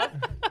swiped it, off.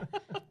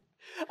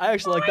 I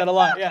actually like that a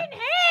lot. Yeah.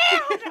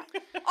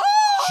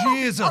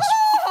 Jesus.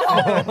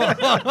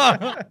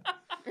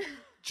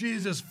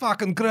 Jesus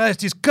fucking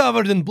Christ, he's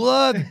covered in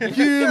blood.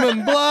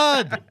 Human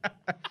blood.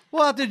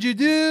 What did you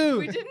do?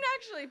 We didn't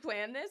actually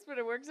plan this, but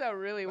it works out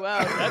really well.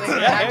 That's-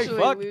 They yeah, hey, actually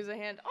fuck. lose a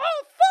hand.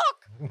 Oh,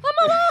 fuck!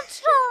 I'm a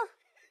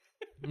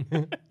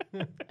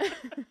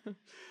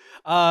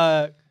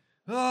monster!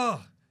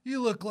 Oh,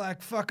 you look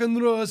like fucking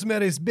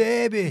Rosemary's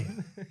Baby.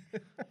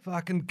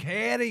 Fucking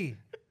Carrie.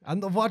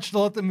 And I've watched a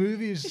lot of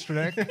movies,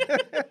 Shrek.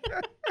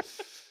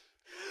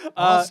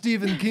 All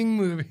Stephen King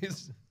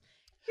movies.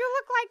 You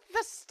look like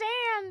The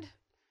Stand.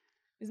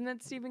 Isn't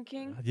that Stephen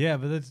King? Yeah,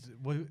 but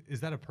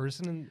is that a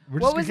person?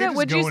 What was it?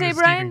 What'd you say,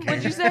 Brian?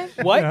 What'd you say?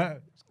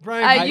 What?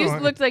 Brian, You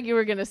looked like you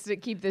were gonna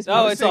keep this.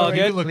 Oh, it's all moving.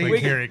 good. You look like We-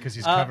 Carrie because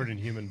he's covered in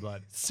human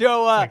blood.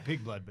 So, It's like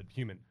pig blood, but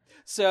human.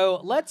 so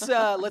let's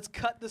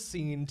cut the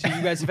scene to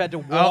you guys have had to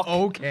walk.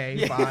 Oh,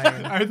 okay,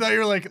 fine. I thought you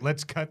were like,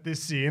 let's cut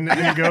this scene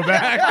and go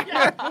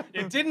back.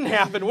 It didn't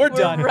happen. We're We're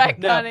done.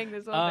 retconning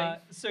this whole thing.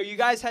 So you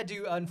guys had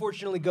to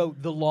unfortunately go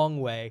the long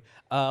way,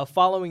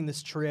 following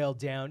this trail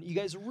down. You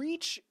guys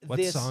reach What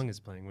this. song is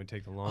playing would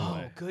take the long Oh,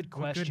 way? good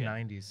What good question.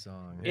 90s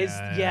song.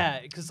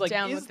 Because like,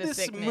 Down is with the this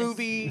sickness.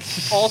 movie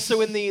also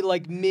in the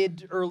like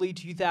early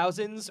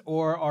 2000s,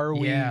 or are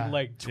we Yeah.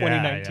 like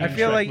 2019? Yeah. I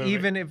feel Shrek like movie?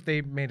 even if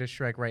they made a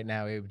Shrek right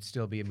now, it would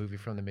still be a movie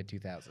from the mid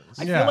 2000s.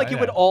 I Yeah, feel like it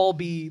would yeah. all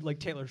be like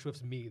Taylor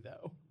Swift's "Me"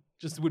 though.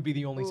 Just would be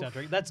the only Oof.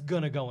 soundtrack. That's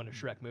gonna go in a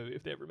Shrek movie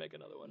if they ever make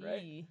another one,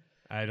 right? Yee.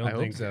 I don't I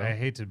hope think so. I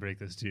hate to break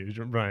this to you,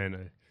 Brian.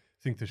 I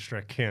think the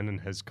Shrek canon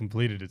has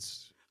completed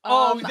its.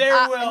 Oh, there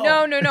will.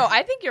 No.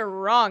 I think you're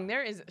wrong.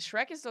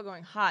 Shrek is still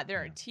going hot.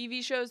 There are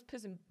TV shows.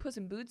 Puss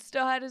in Boots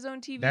still had his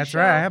own TV That's show.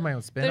 right. I have my own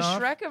The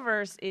spin-off.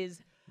 Shrekiverse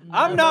is.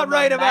 I'm not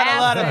right about a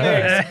lot of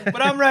massive. things,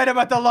 but I'm right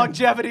about the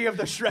longevity of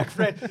the Shrek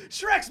franchise.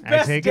 Shrek's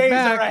best take it days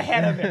back. are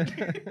ahead of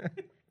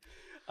it.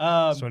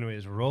 So,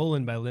 anyways,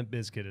 "Rollin' by Limp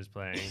Bizkit is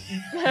playing,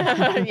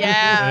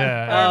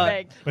 Yeah,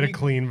 perfect. but a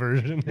clean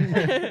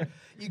version.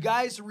 You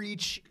guys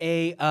reach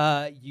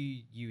a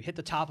you hit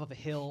the top of a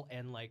hill,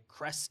 and like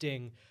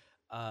cresting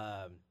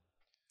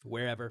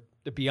wherever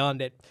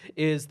beyond it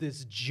is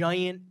this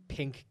giant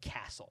pink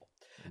castle.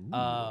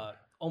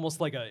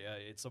 Almost like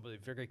it's a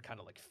very kind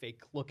of like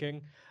fake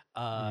looking,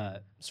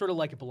 sort of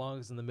like it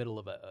belongs in the middle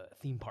of a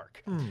theme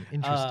park.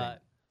 Interesting.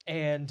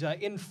 And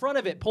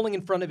pulling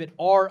in front of it,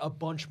 are a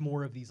bunch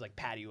more of these like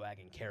paddy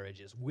wagon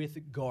carriages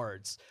with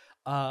guards,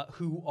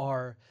 who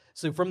are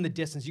so from the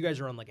distance. You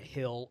guys are on like a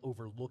hill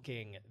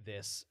overlooking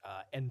this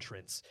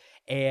entrance,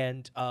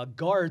 and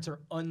guards are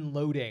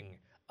unloading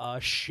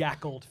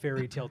shackled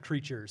fairy tale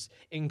creatures,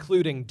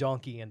 including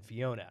Donkey and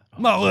Fiona.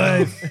 My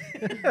wife.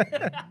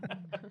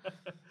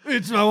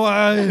 It's my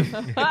wife.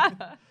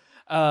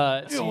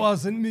 It So,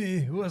 wasn't me.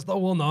 It was the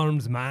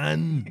one-armed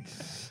man.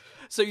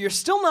 so you're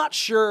still not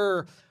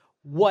sure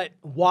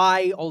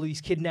why all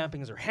these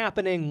kidnappings are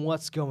happening,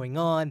 what's going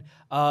on,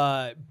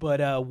 but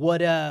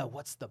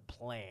what's the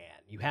plan?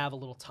 You have a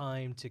little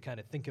time to kind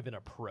of think of an I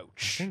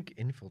approach. think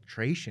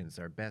infiltration's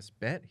our best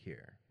bet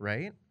here,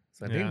 right?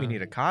 So I think we Yeah.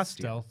 need a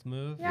costume. Stealth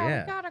move. Yeah,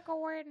 Yeah. we gotta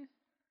go in.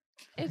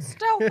 It's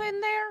stealth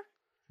in there.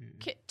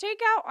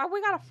 Take out. We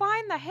gotta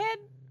find the head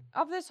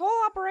of this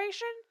whole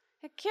operation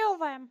and kill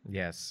them.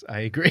 Yes,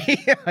 I agree.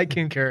 I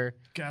concur.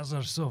 You guys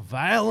are so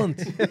violent.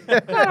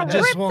 Gotta I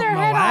just rip want their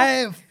my head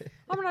off. wife.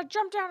 I'm gonna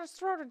jump down his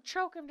throat and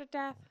choke him to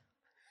death.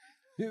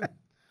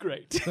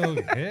 Great.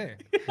 Okay.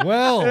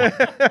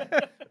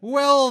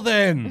 Well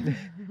then.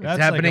 That's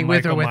happening like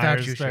with or a Michael without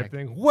Myers you, type Shrek?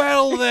 thing.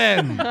 Well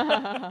then.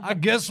 I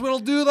guess we'll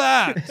do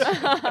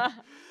that.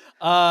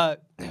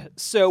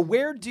 So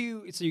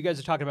you guys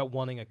are talking about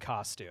wanting a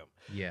costume.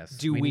 Yes.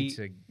 Do we we- need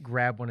to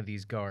grab one of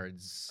these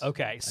guards?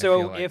 Okay, feel so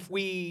like. if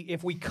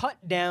we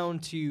cut down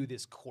to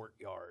this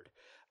courtyard,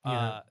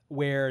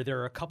 where there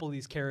are a couple of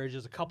these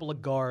carriages, a couple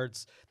of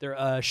guards, there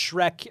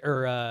Shrek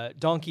or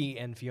Donkey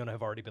and Fiona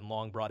have already been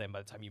long brought in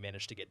by the time you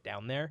manage to get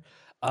down there.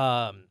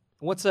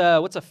 What's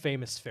a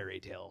famous fairy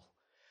tale?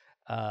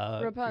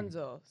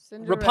 Rapunzel.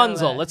 Cinderella.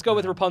 Rapunzel. Let's go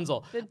with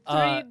Rapunzel.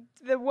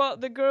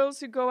 The girls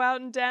who go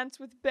out and dance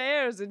with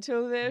bears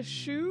until their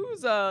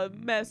shoes are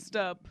messed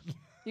up.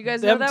 You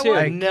guys know Them that too.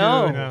 one?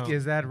 No. No.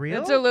 Is that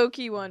real? It's a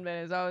low-key one, but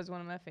it's always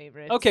one of my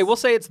favorites. Okay, we'll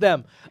say it's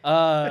them.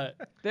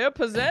 They're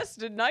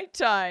possessed at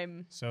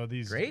nighttime. So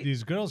Great.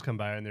 these girls come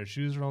by and their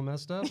shoes are all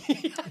messed up.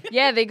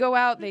 Yeah, they go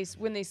out.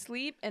 When they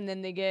sleep, and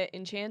then they get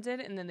enchanted,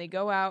 and then they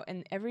go out,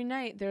 and every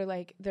night they're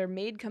like, their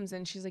maid comes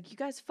in. She's like, "You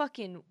guys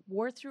fucking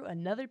wore through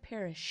another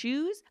pair of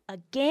shoes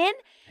again?"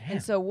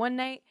 And so one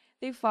night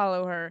they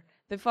follow her.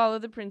 They follow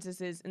the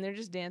princesses, and they're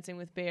just dancing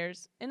with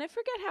bears. And I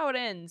forget how it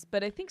ends,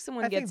 but I think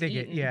someone I think gets they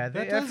eaten. get. Yeah,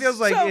 That that does-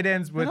 feels like so- it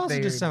ends with. It also they,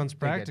 just sounds they get-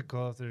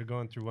 practical if they're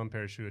going through one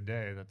pair of shoe a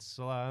day. That's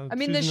a lot. I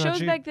mean, the Shoes are not shows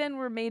cheap. back then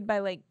were made by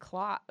like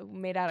cloth,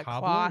 made out of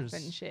cloth Cobblers?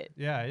 and shit.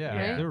 Yeah, yeah.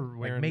 Right? They're Like,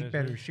 wearing make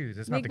their better shoes. shoes.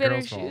 It's Make not the better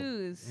girls' fault.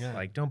 shoes. Yeah.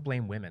 Like, don't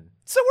blame women.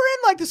 So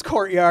we're in like this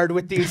courtyard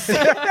with these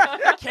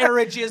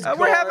carriages.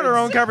 We're having our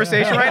own guards.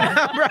 conversation right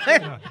now,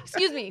 Brian.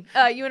 Excuse me,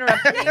 you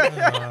interrupted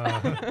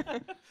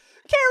me.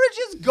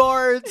 Carriages,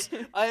 guards,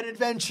 an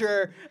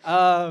adventure.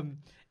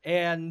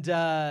 And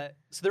so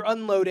they're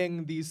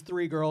unloading these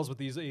three girls with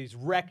these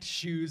wrecked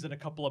shoes and a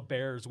couple of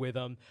bears with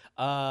them.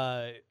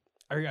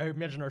 I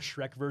imagine our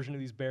Shrek version of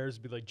these bears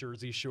would be like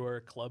Jersey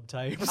Shore club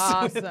types.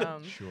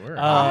 Awesome. Sure.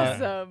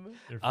 Awesome.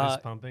 They're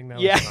fist pumping. That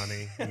yeah. was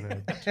funny. In the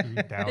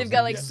 2000s. They've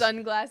got like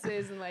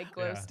sunglasses and like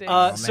glow sticks.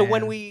 So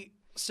when man.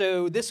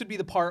 so this would be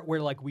the part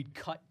where like we'd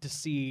cut to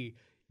see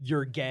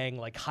your gang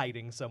like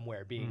hiding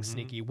somewhere, being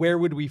sneaky. Where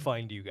would we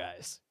find you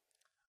guys?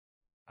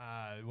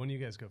 When do you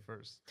guys go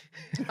first?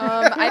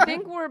 I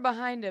think we're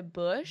behind a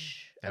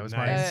bush. That was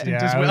Nice. my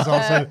instinct Yeah, as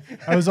well.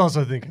 I was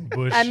also thinking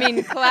bush. I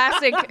mean,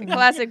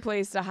 classic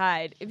place to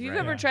hide. If you've Right.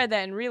 ever tried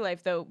that in real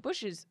life, though,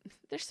 bushes,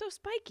 they're so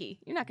spiky.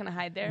 You're not gonna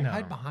hide there. No.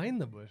 hide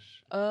behind the bush.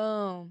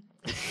 Oh.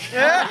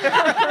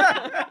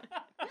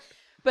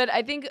 But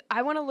I think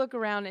I want to look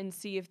around and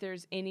see if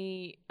there's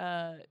any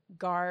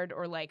guard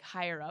or like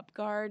higher up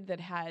guard that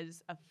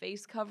has a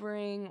face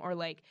covering or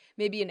like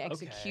maybe an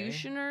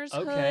executioner's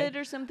hood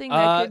or something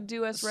that could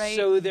do us right.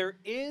 So there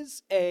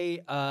is a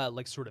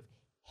like sort of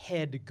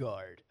head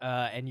guard,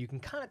 and you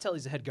can kind of tell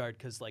he's a head guard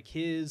because like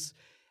his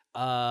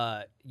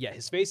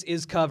face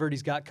is covered.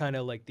 He's got kind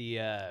of like the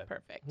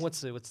Perfect.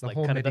 What's The like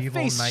whole kind of the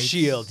medieval face knights.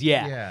 shield?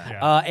 Yeah.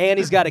 Yeah. And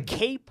he's got a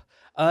cape.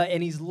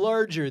 And he's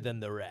larger than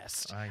the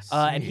rest. I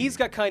And he's see.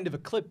 got kind of a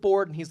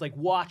clipboard, and he's like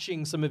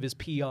watching some of his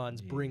peons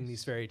bring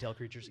these fairy tale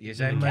creatures. Yes,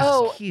 into I the must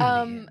castle. Oh,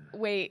 kill him.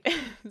 wait.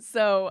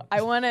 So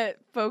I want to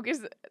focus.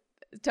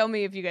 Tell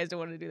me if you guys don't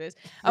want to do this.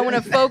 I want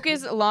to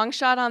focus a long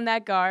shot on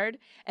that guard,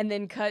 and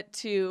then cut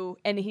to,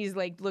 and he's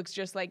like looks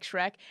just like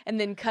Shrek, and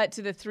then cut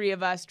to the three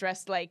of us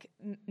dressed like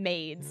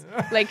maids,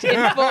 like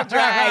in full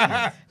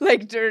drag,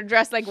 like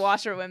dressed like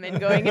washerwomen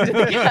going into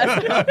the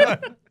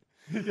castle.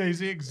 Yeah, he's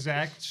the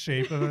exact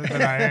shape of it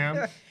that I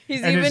am.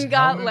 He's And his even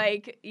got helmet-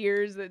 like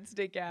ears that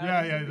stick out.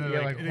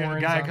 Yeah. like The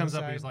horns guy on comes the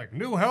up and he's side. like,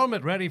 "New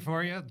helmet ready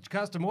for you,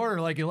 custom order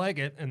like you like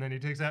it." And then he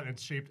takes out and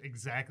it's shaped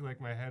exactly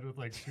like my head with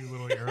like two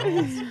little ear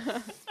holes.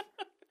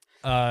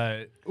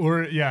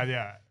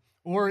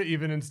 Or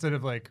even instead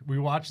of like we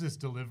watch this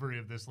delivery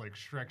of this like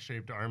Shrek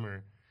shaped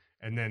armor.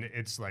 And then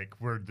it's like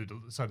we're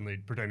suddenly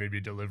pretending to be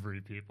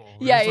delivery people.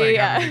 We're Yeah, just, like,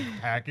 yeah, have a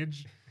big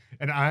package.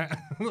 And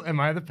am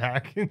I the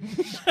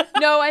package?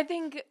 No, I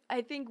think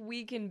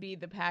we can be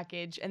the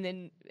package, and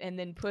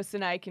then Puss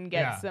and I can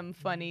get Yeah. some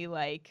funny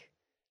like,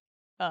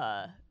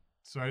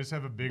 So I just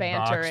have a big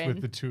Banter box in.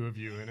 with the two of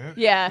you in it.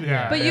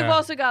 yeah. But you've yeah.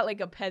 also got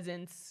like a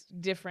peasant's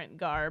different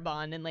garb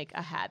on and like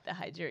a hat that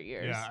hides your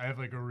ears. Yeah, I have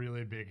like a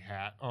really big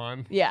hat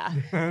on. Yeah.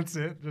 That's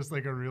it. Just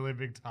like a really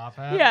big top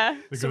hat. Yeah.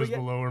 That So we goes get-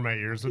 below where my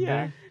ears would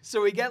be.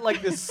 So we get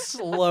like this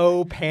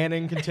slow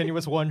panning,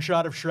 continuous one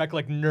shot of Shrek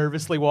like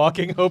nervously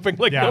walking, hoping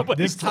like Yeah,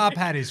 nobody's this top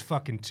hat is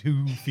fucking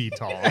 2 feet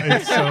tall.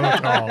 It's so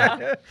tall.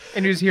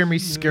 And you just hear me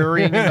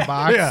scurrying in the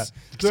box.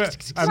 Yeah.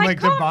 I'm like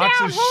the calm box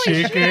down, is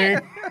holy shaking.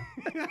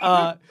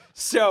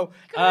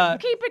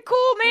 Keep it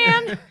cool,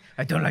 man.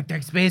 I don't like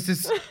dark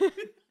spaces.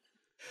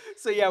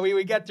 So yeah,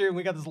 we get through and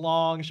we got this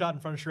long shot in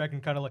front of Shrek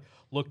and kind of like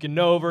looking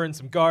over and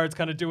some guards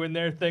kind of doing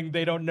their thing.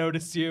 They don't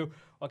notice you.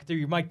 Walking through,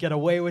 you might get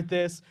away with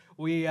this.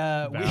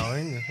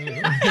 Bowing.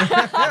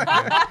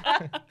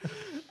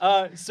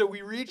 So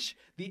we reach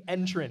the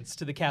entrance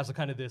to the castle,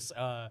 kind of this,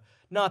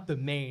 not the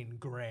main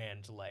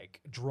grand like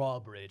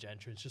drawbridge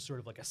entrance, just sort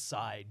of like a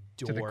side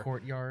door. To the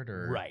courtyard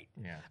or Right.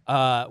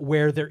 Yeah.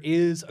 Where there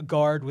is a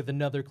guard with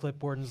another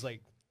clipboard and is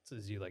like,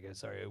 says you like,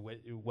 sorry,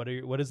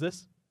 what is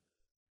this?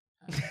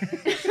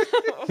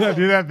 Yeah,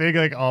 do that big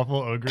like awful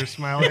ogre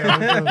smile.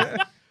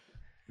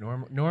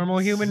 Normal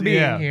human being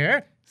Yeah.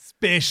 here.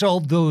 Special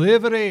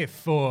delivery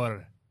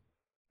for.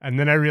 And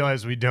then I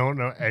realized we don't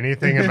know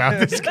anything about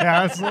this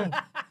castle.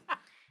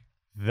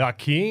 The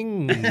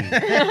king.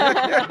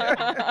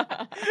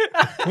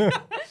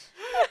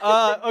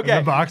 Okay.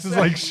 The box is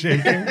like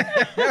shaking.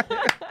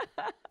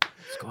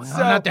 What's going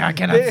on out there? I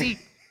cannot see.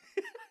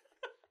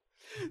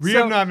 We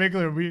have not made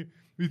clear. We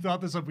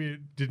thought this up. We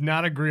did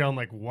not agree on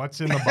like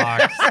what's in the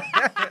box.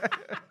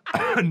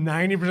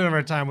 90% of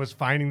our time was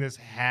finding this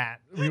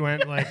hat. We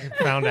went like and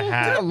found a Took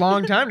hat. a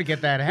long time to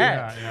get that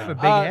hat. Yeah, yeah. A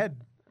big head.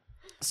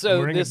 So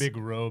wearing this, a big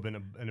robe and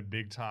a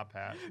big top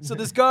hat. so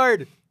this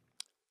guard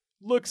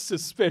looks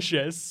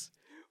suspicious.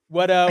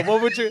 What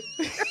would you?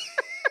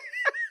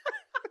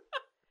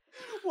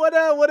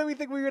 What do we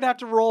think we would have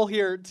to roll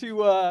here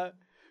to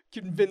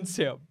convince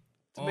him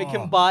to make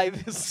him Oh. buy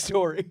this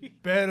story?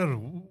 Better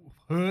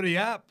hurry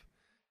up.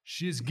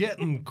 She's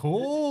getting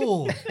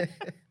cold.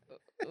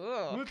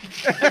 Ugh.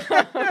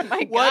 Oh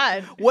my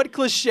god. What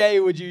cliche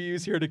would you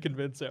use here to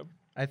convince him?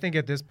 I think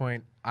at this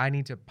point, I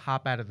need to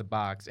pop out of the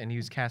box and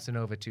use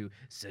Casanova to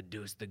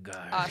seduce the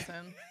guard.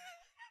 Awesome.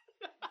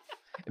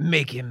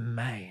 Make him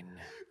mine.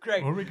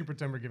 Great. Or we could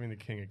pretend we're giving the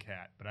king a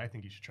cat, but I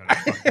think you should try to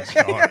fuck this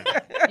guard.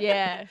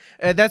 Yeah.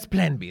 That's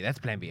plan B. That's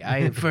plan B.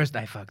 First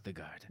I fuck the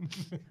guard.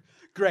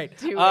 Great.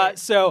 Do it.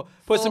 So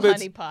Puss in Full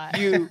Boots,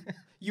 honeypot.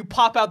 you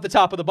pop out the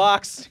top of the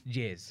box.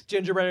 Yes.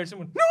 Gingerbread or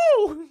someone.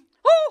 No.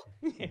 Oh.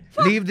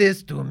 Leave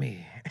this to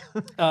me.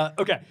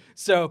 Okay.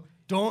 So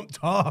Don't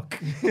talk.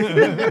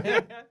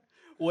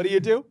 what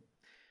do?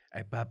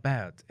 I pop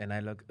out and I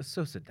look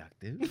so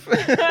seductive.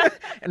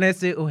 And I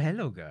say, "Oh,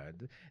 hello,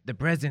 guard. The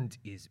present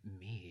is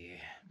me."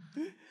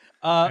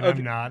 And Okay.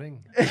 I'm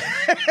nodding.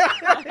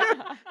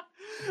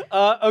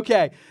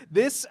 Okay.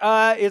 This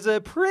is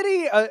a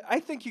pretty. I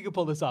think you can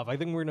pull this off. I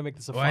think we're gonna make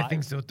this a 5. I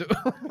think so too.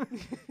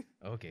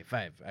 Okay,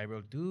 5. I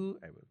will do.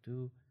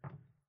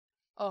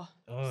 Oh,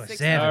 Oh, 6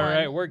 7. All one.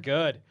 right, we're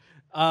good.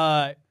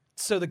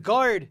 So the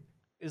guard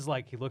is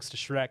like, he looks to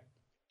Shrek,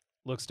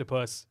 looks to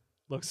Puss,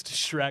 looks to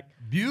Shrek,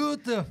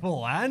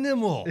 Beautiful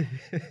animal.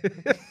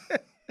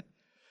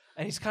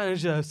 and he's kind of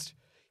just,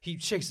 he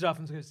shakes it off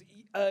and goes,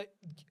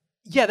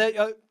 yeah,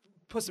 that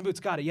Puss in Boots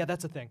got it. Yeah,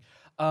 that's a thing.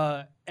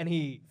 And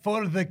he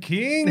For the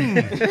king.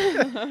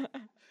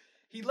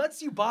 he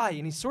lets you by,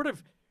 and he's sort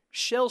of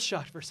shell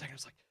shocked for a second.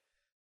 It's like,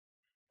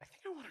 I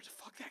think I wanted to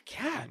fuck that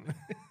cat.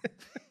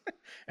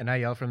 And I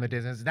yell from the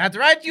distance, "That's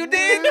right, you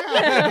did!"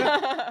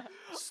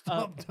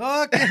 Stop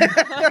talking.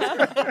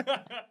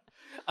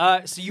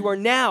 So you are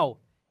now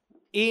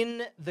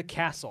in the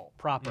castle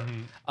proper.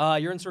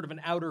 You're in sort of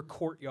an outer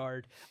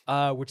courtyard,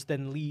 which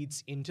then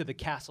leads into the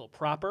castle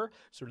proper,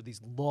 sort of these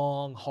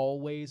long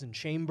hallways and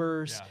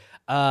chambers.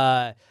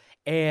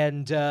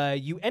 And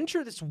you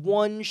enter this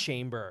one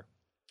chamber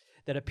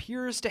that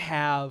appears to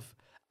have...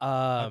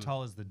 How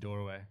tall is the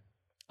doorway?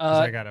 'Cause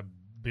I got a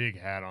big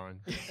hat on.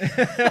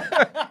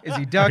 Is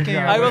he ducking?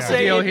 Yeah, I will what's the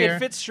say deal it here?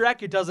 fits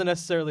Shrek. It doesn't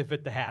necessarily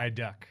fit the hat. I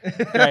duck.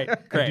 Great, I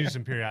great. do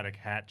some periodic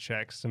hat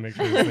checks to make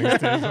sure this thing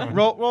stays on.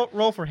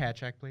 Roll for hat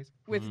check, please.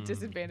 With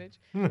disadvantage.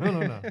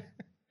 No.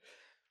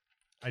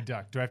 I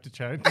duck. Do I have to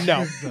check?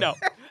 No, no.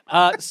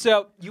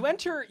 So you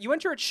enter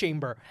a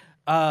chamber.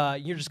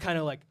 You're just kind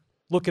of like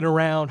looking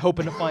around,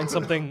 hoping to find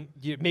something.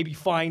 You maybe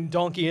find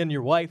Donkey and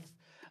your wife.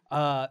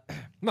 My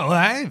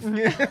wife.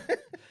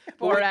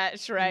 Borat,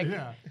 Shrek.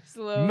 Yeah.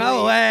 Slowly.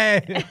 My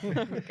wife.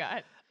 Oh,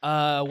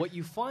 God. What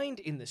you find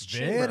in this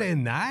chamber Very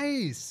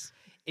nice.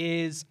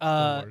 is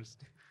The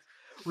worst.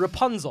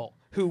 Rapunzel,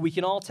 who we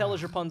can all tell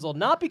is Rapunzel,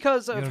 not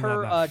because of You're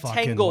her not a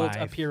fucking tangled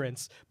wife.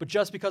 appearance, but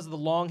just because of the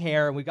long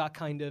hair. And we got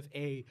kind of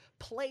a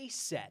play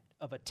set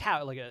of a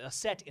tower, like a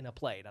set in a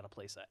play, not a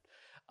play set,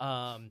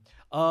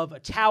 of a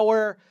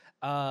tower,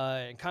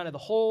 and kind of the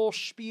whole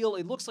spiel.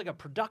 It looks like a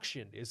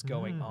production is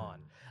going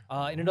on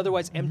in an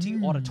otherwise empty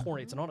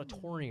auditorium. It's an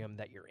auditorium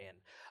that you're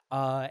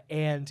in.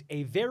 And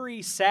a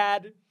very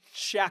sad,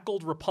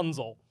 shackled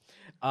Rapunzel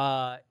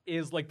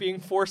is like being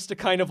forced to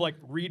kind of like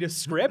read a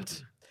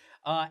script.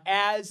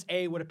 As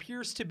what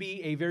appears to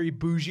be a very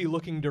bougie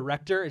looking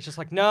director. It's just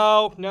like,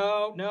 no,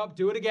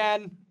 do it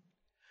again.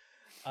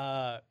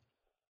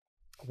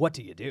 What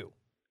do you do?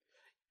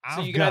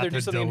 I've you can got either do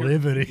the something in your-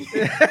 delivery.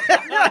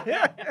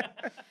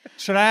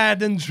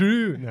 Tried and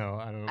true. No,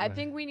 I don't know. I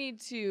think we need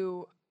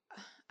to.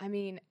 I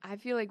mean, I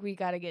feel like we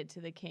got to get to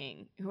the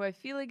king, who I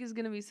feel like is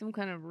going to be some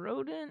kind of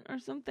rodent or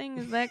something.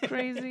 Is that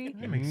crazy?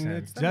 That makes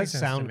sense. It That does makes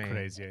sense to sound me.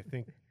 crazy. I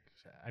think.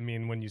 I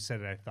mean, when you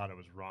said it, I thought it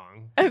was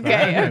wrong.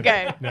 Okay,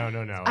 okay. No.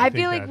 I think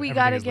feel like that we everything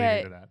gotta is leading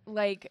get to that.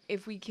 like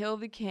if we kill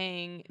the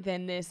king,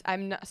 then this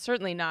I'm not,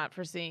 certainly not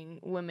foreseeing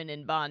women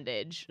in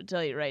bondage. I'll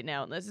tell you right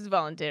now, unless it's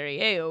voluntary.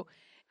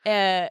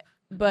 Ayo.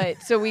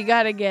 But so we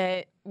gotta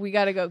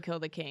go kill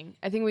the king.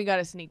 I think we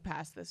gotta sneak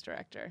past this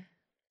director.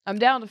 I'm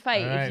down to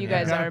fight All right, if you I've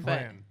guys got a are, but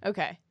plan.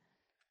 okay.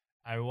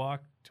 I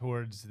walk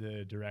towards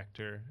the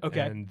director. Okay.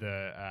 And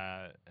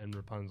and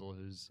Rapunzel,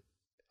 who's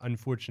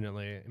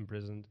unfortunately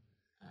imprisoned.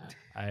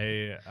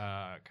 I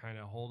kind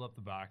of hold up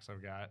the box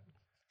I've got,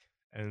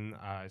 and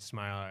I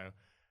smile.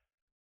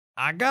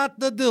 I got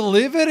the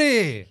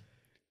delivery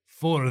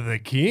for the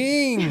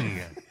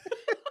king.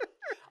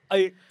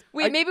 Wait,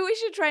 maybe we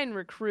should try and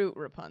recruit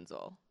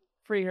Rapunzel.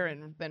 Free her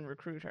and then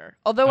recruit her.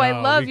 Although I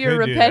Oh, love we your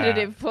could do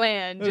repetitive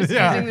plan, just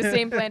Yeah. using the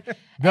same plan.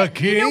 The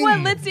king. You know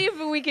what? Let's see if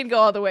we can go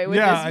all the way with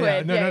this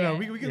plan. No. Yeah.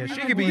 We Yeah, could,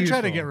 she we could be we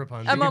try to useful. get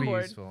Rapunzel. I'm Could on be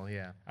board. useful,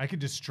 yeah. I could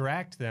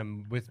distract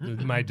them with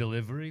my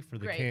delivery for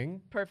the Great.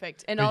 king.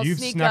 Perfect. And But I'll you've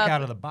sneak snuck up.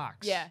 out of the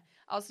box. Yeah,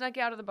 I'll sneak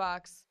out of the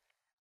box.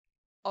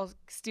 I'll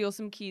steal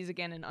some keys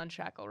again and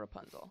unshackle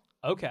Rapunzel.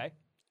 Okay.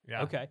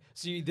 Yeah. Okay.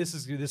 So this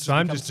is So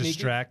I'm become just sneaky?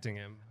 distracting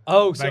him.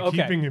 Oh, by so okay.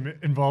 keeping him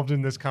involved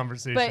in this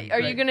conversation. But are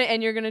you gonna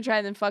and you're gonna try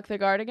and then fuck the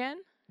guard again?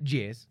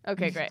 Yes.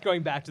 Okay, great.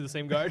 Going back to the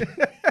same guard.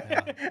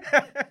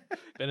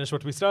 Finish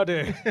what we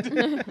started.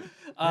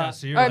 Yeah,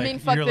 so you're Or I like- mean,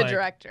 fuck you're the like-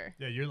 director.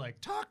 Yeah, you're like,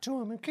 talk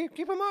to him and keep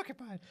him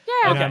occupied.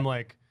 Yeah. And Okay. I'm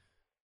like,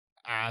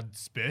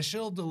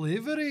 special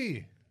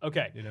delivery.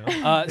 Okay. You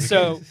know?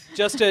 So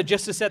just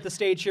to set the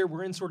stage here,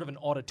 we're in sort of an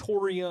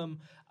auditorium.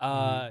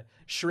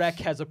 Shrek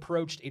has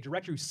approached a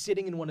director who's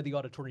sitting in one of the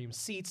auditorium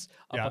seats.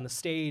 Up Yeah. on the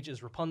stage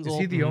is Rapunzel. Is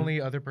he the only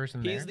other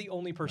person there? He's the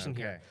only person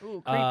here.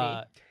 Ooh,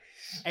 creepy.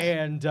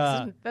 And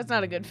That's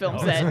not a good film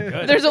no, it's set. not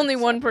good. There's only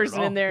one not good at person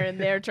all. in there, and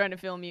they're trying to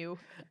film you.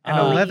 And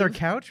a leather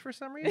couch for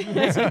some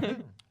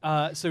reason?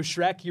 so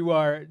Shrek, you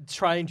are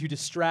trying to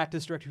distract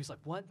this director who's like,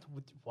 what?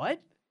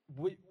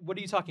 What are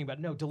you talking about?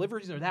 No,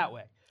 deliveries are that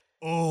way.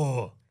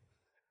 Oh,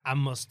 I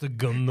must have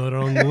gone the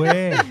wrong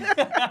way.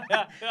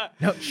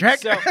 No,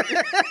 Shrek.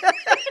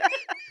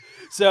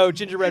 So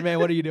Gingerbread Man,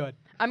 what are you doing?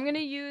 I'm gonna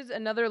use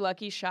another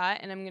lucky shot,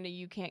 and I'm gonna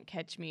you can't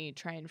catch me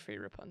try and free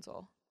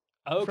Rapunzel.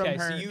 Okay, from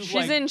so her. you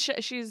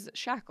She's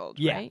shackled,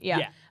 Yeah, right?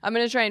 yeah. I'm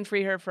gonna try and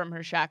free her from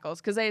her shackles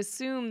because I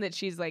assume that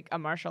she's like a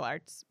martial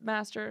arts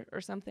master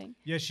or something.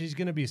 Yeah, she's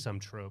gonna be some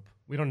trope.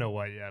 We don't know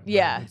what yet. But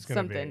Yeah, it's gonna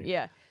something. Be.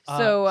 Yeah.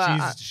 So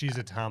She's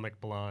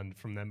Atomic Blonde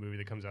from that movie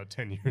that comes out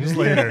 10 years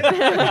later.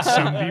 Which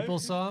some people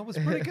saw it was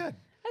pretty good.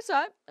 I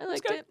saw it. I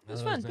liked good. it. It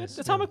was fun. nice.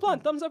 Atomic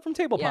Blonde, thumbs up from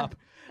Tablepop.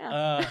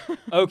 Yeah.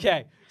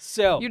 Okay,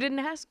 so You didn't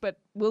ask, but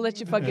we'll let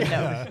you fucking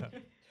know.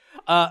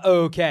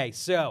 okay,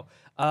 so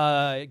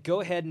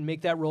go ahead and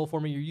make that roll for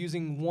me. You're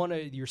using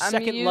your I'm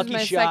second gonna use lucky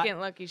my shot, second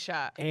lucky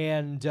shot.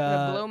 and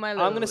gonna blow my I'm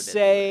load. gonna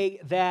say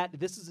that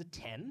this is a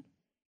 10.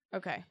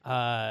 Okay.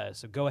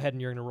 So go ahead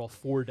and you're gonna roll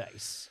 4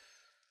 dice.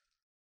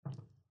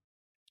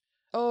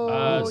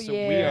 Oh so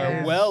yeah. we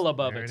are well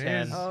above There a it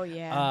 10. is. Oh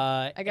yeah.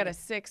 Uh, I got a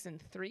 6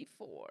 and 3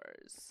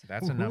 4s.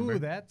 That's a number. Ooh,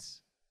 that's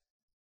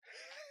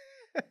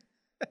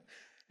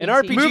an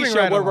 18. RPG Moving show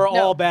right where we're along.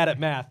 all bad at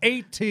math.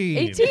 18.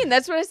 18.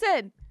 That's what I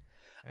said.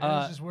 I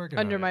was just working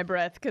Under on my it.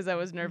 breath because I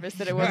was nervous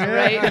that it wasn't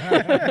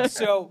right.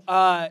 So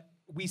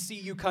we see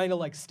you kind of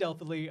like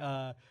stealthily.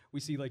 We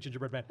see like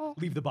Gingerbread Man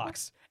leave the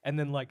box and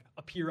then like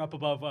appear up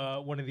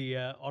above one of the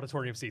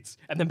auditorium seats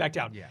and then back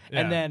down. Yeah.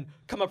 And then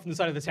come up from the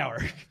side of the tower.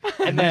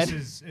 And and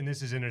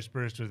this is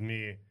interspersed with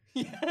me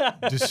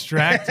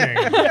distracting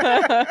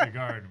the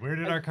guard. Where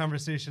did our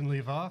conversation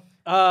leave off?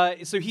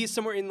 so he's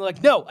somewhere in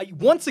like, no,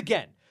 once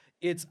again,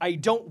 I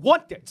don't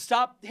want it.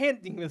 Stop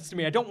handing this to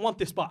me. I don't want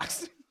this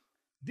box.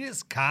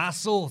 This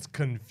castle's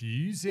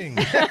confusing.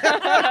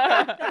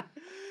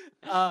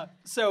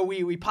 So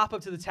we pop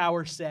up to the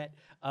tower set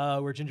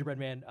where Gingerbread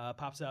Man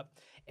pops up,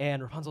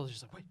 and Rapunzel is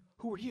just like, wait,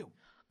 who are you?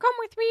 Come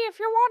with me if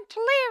you want to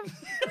live.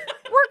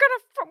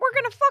 we're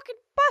gonna fucking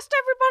bust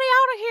everybody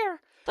out of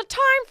here. The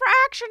time for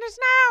action is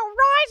now.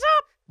 Rise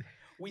up.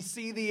 We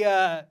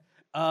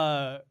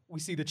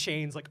see the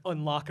chains like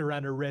unlock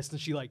around her wrist,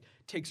 and she like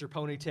takes her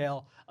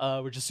ponytail,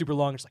 which is super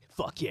long. And she's like,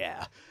 "Fuck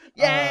yeah,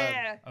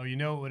 yeah!" Oh, you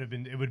know it would have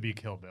been. It would be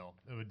Kill Bill.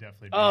 It would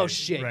definitely. be Oh it,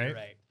 shit, right? you're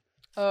right.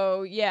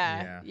 Oh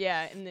yeah.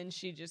 And then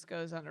she just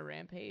goes on a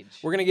rampage.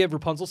 We're gonna give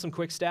Rapunzel some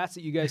quick stats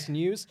that you guys can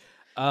use.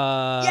 Yeah!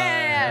 All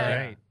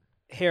right.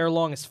 Hair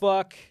long as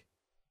fuck,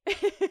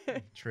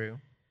 True.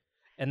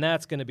 and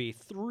that's gonna be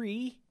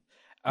 3.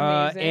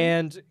 Amazing.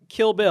 And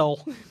Kill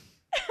Bill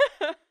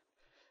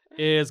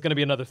is gonna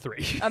be another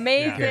 3.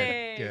 Amazing.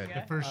 Good.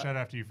 The first shot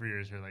after you free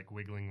is her like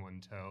wiggling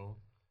one toe.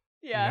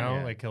 Yeah. You know,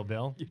 Yeah. like Kill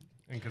Bill.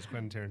 And because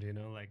Quentin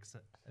Tarantino likes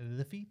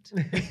the feet.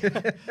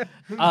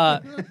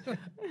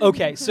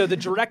 Okay, so the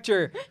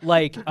director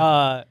like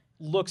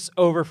looks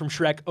over from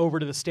Shrek over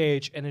to the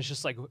stage and is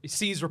just like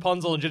sees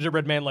Rapunzel and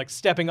Gingerbread Man like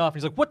stepping off.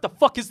 He's like, "What the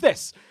fuck is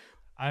this?"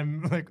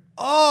 I'm like,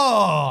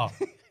 oh,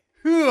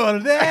 who are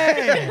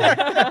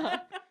they?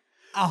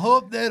 I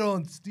hope they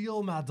don't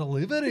steal my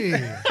delivery.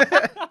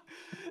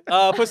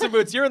 Puss in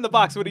Boots, you're in the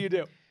box. What do you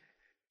do?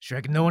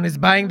 Shrek, no one is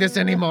buying this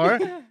anymore.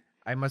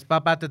 I must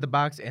pop out of the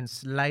box and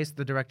slice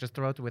the director's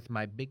throat with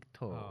my big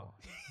toe.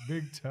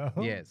 Big toe?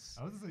 Yes.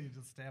 I was saying you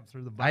just stab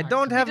through the box. I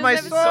don't have doesn't my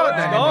have a sword sword.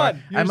 anymore.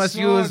 Gone. I must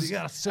Your sword, use. you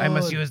got a I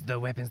must sword. use the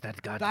weapons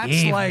that God That's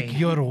gave like me.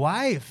 your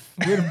wife.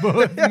 We're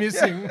both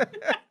missing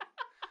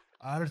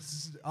our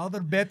other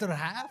better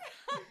half.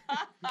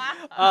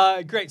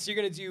 Great. So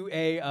you're gonna do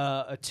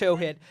a toe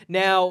hit.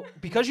 Now,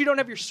 because you don't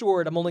have your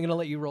sword, I'm only gonna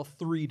let you roll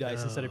 3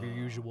 dice instead of your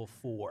usual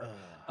 4.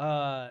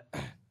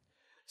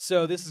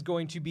 So this is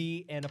going to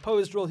be an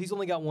opposed roll. He's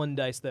only got 1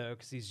 dice though,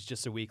 because he's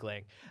just a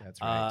weakling.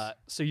 That's right.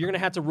 So you're gonna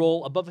have to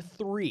roll above a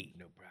 3.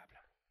 No problem.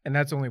 And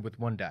that's only with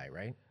 1 die,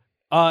 right?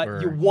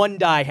 Your 1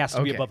 die has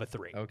to be Okay. above a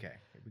 3. Okay.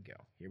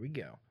 Here we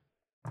go.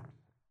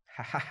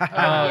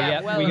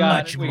 yeah, well we above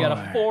got it. we got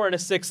a 4 and a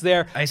 6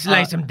 there. I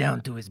slice him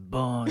down to his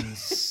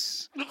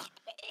bones.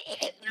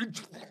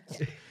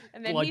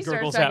 And then Blood he starts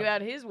gurgles talking out.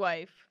 about his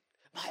wife.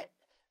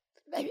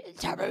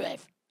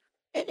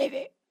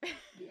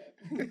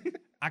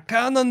 I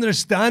can't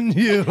understand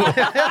you.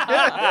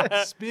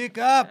 Speak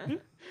up.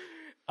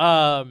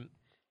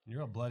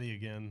 You're all bloody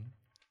again.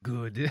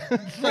 Good.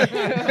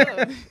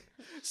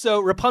 So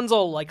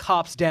Rapunzel like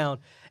hops down,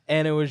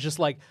 and it was just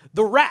like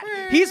the rat.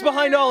 He's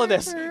behind all of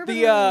this.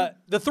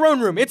 The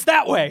throne room. It's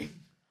that way.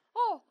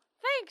 Oh,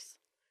 thanks.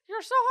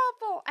 You're so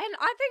helpful. And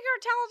I think you're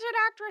a talented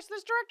actress.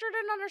 This director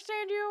didn't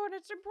understand you, and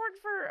it's important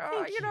for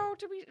you know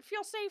to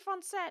feel safe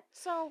on set.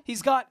 So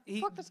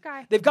fuck this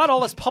guy. They've got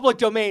all this public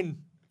domain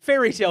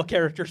fairy tale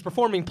characters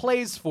performing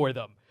plays for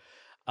them,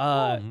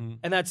 and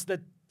that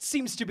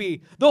seems to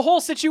be the whole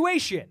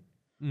situation.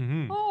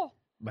 Oh,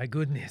 My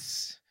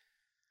goodness.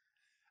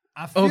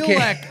 I feel Okay.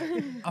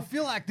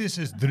 like this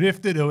has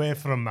drifted away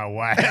from my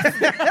wife.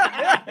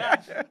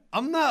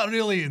 I'm not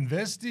really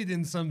invested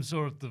in some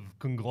sort of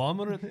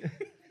conglomerate.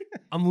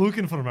 I'm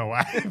looking for my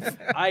wife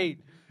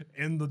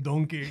and the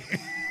donkey.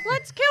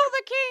 let's kill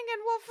the king,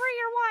 and we'll free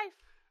your wife.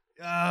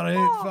 All right,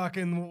 Oh.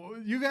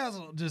 fucking, you guys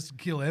will just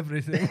kill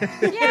everything.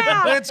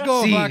 Yeah. Let's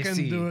go See.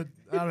 fucking do it.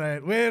 All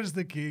right, where's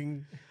the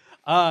king?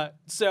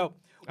 So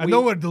I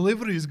know where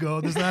deliveries go.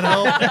 Does that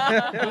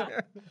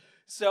help?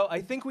 So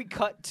I think we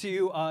cut to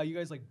you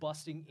guys like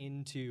busting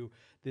into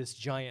this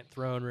giant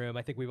throne room.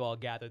 I think we've all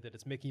gathered that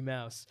it's Mickey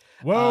Mouse.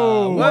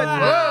 Whoa. What?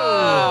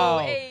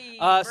 Wow. Hey,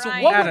 So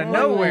Brian. what Out would, of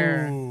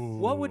nowhere.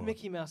 what would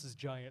Mickey Mouse's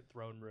giant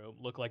throne room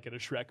look like in a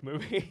Shrek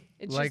movie?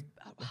 It's Like-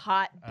 just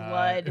hot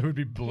blood. It would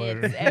be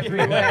blurred. Hits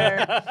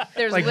everywhere.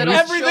 There's Like little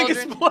everything is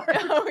children. blurred.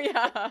 Oh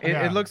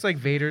yeah. It looks like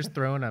Vader's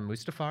throne on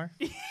Mustafar.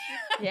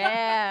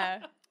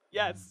 Yeah.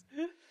 Yes.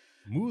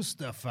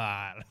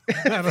 Mustafar.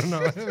 I don't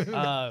know.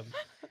 Um,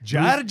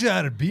 Jar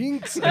Jar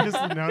Binks. I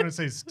just now want to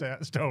say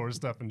Star Wars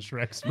stuff in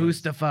Shrek's.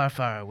 Mustafar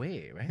far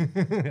away, right?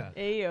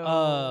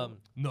 Ayo.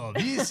 No,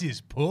 this is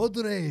pod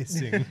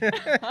racing.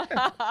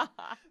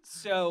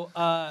 So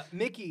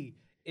Mickey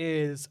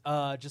is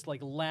just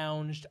like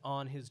lounged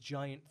on his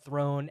giant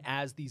throne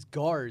as these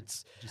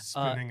guards. Just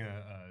spinning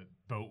a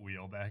boat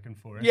wheel back and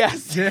forth.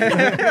 Yes.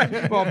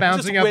 While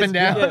bouncing up and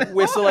down. Yeah,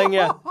 whistling.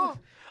 Yeah.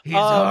 He's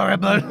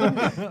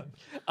horrible.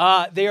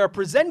 They are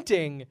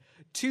presenting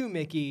to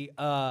Mickey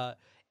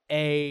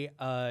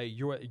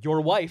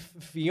your wife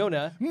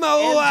Fiona, My and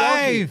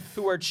Donkey, wife!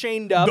 who are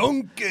chained up.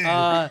 Donkey!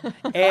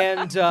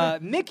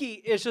 And Mickey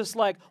is just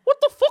like, what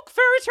the fuck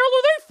fairy tale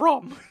are they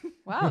from?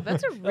 Wow,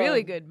 that's a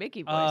really good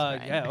Mickey voice.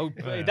 Brian.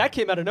 Yeah, that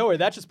came out of nowhere.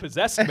 That just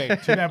possessed me.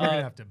 Too bad we're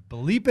gonna have to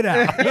bleep it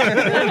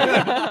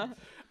out.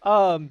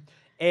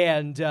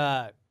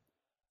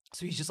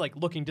 So he's just like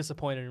looking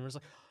disappointed and was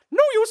like,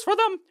 no use for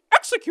them,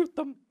 execute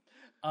them.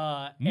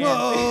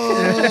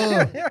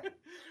 No.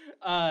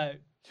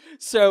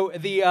 So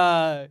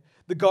the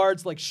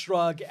guards like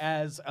shrug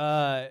as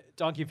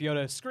Donkey and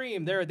Fiona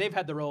scream. They've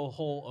had their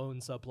whole own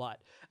subplot.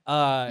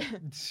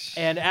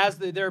 And as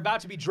they're about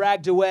to be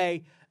dragged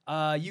away,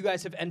 you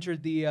guys have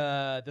entered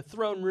the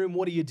throne room.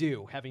 What do you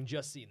do, having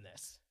just seen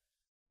this?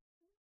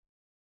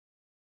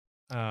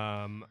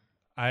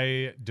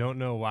 I don't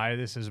know why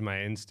this is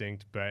my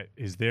instinct, but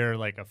is there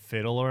like a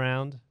fiddle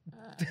around?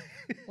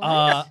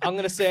 I'm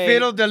gonna say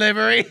Fiddle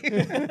delivery.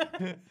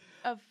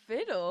 A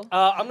fiddle.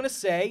 I'm gonna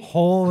say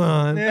Hold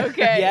on.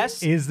 Okay.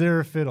 yes. Is there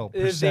a fiddle?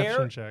 Perception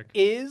There check.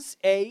 is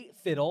a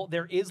fiddle.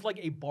 There is like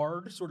a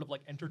bard sort of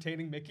like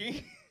entertaining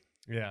Mickey.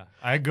 Yeah.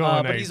 I go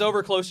But he's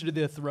over closer to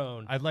the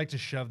throne. I'd like to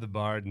shove the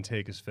bard and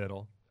take his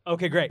fiddle.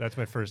 Okay, great. That's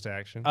my first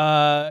action.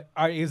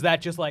 Is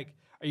that just like,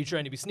 are you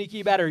trying to be sneaky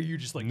about it, or are you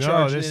just like no,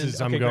 charging this in? is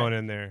Okay, I'm great. going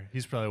in there.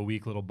 He's probably a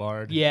weak little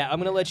bard. Yeah, I'm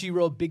gonna let you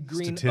roll big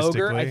green ogre. I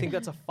Statistically. think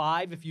that's a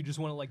 5 if you just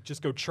want to like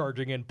just go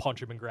charging in,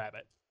 punch him, and grab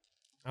it.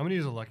 I'm gonna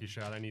use a lucky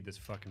shot. I need this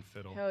fucking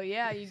fiddle. Hell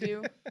yeah, you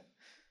do.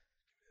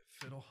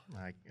 Fiddle.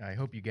 I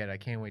hope you get it. I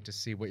can't wait to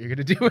see what you're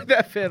going to do with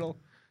that fiddle.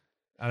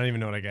 I don't even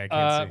know what I got.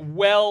 I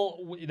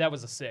can't see. That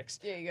was a 6.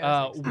 Yeah, you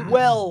got a 6.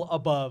 Well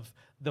above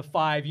the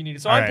 5 you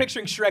needed. So All I'm right.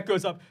 picturing Shrek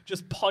goes up,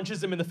 just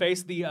punches him in the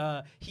face.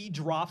 He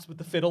drops with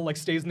the fiddle, like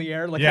stays in the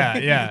air, like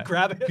Yeah.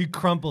 grab it. He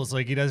crumples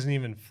like he doesn't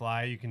even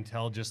fly. You can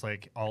tell just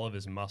like all of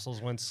his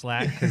muscles went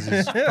slack because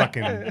his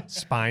fucking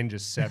spine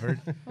just severed.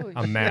 Holy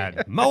I'm shit.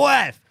 mad. My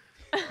wife.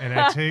 And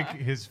I take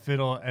his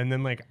fiddle and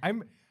then like I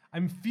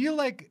feel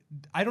like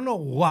I don't know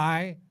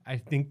why I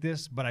think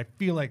this, but I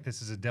feel like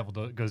this is a devil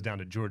goes down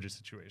to Georgia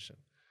situation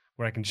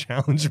where I can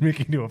challenge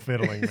Mickey to a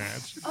fiddling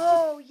match.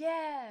 Oh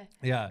yeah.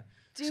 Yeah.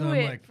 Do So I'm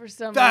it like, for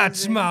some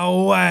That's reason. my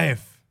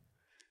wife.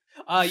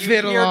 You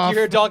Fiddle hear, off. you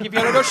hear Donkey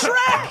Fiona go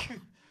Shrek,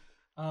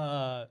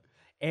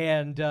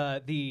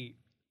 the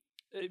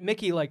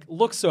Mickey like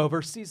looks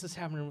over, sees this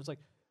happening, and was like,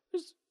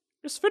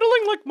 "Is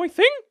fiddling like my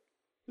thing?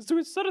 Is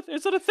that a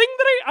thing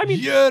that I mean?"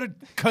 You're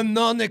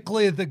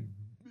canonically the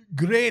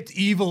great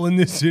evil in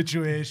this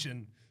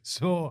situation.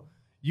 So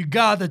you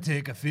gotta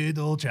take a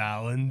fiddle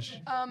challenge.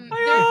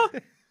 I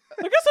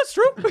guess that's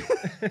true.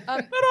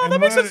 That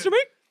makes sense to me.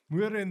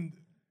 We're in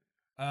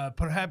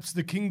perhaps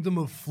the kingdom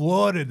of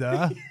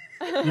Florida,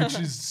 which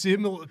is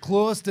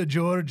close to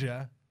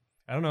Georgia.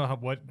 I don't know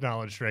what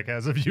knowledge Shrek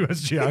has of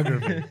U.S.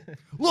 geography.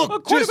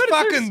 Look, quite a just bit, it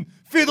fucking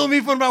fiddle me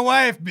for my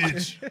wife,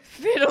 bitch,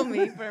 Fiddle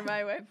me for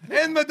my wife.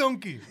 and my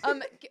donkey. Well,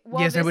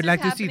 Yes, I this would is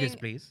like to see this,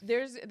 happening-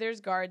 please.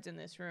 There's guards in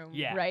this room,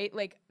 Yeah. right?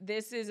 Like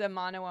this is a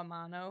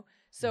mano.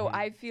 So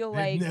I feel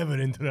I'd like never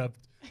interrupt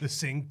the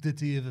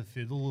sanctity of a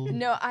fiddle.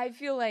 no, I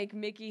feel like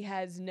Mickey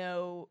has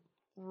no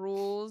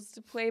rules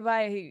to play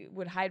by. He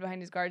would hide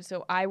behind his guards.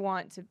 So I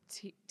want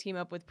to team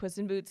up with Puss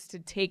in Boots to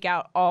take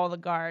out all the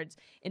guards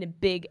in a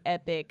big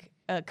epic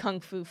kung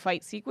fu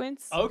fight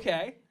sequence.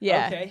 Okay.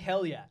 Yeah. Okay.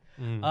 Hell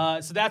yeah.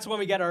 So that's when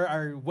we get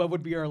our what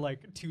would be our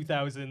like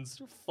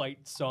 2000s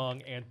fight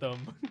song anthem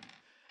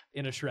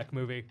in a Shrek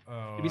movie.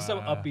 It'd be some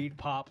upbeat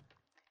pop.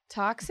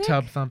 Toxic?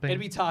 Tub thumping.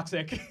 It'd be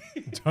toxic.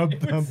 Tub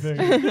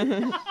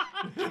thumping.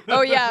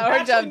 Oh yeah, or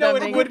Actually, dub no, it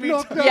dumping. would be.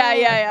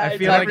 Yeah. I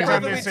feel like Every it's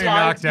time definitely they say timed,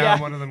 knockdown, yeah.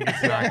 one of them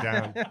gets knocked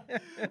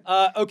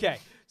down. Okay,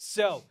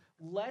 so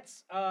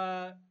let's.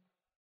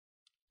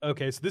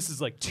 Okay, so this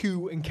is like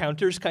 2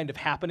 encounters kind of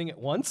happening at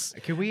once.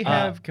 Can we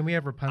have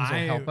Rapunzel I-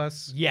 help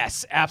us?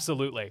 Yes,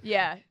 absolutely.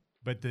 Yeah.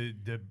 But the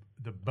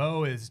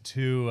bow is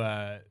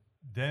to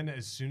then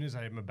as soon as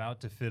I'm about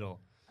to fiddle,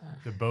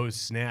 the bow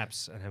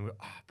snaps and I'm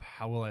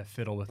how will I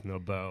fiddle with no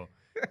bow?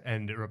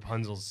 And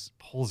Rapunzel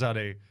pulls out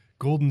a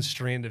golden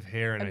strand of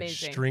hair and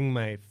Amazing. I string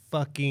my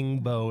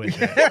fucking bow at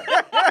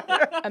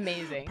that.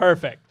 Amazing.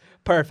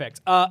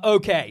 Perfect.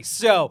 Okay,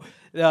 so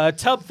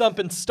tub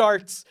thumping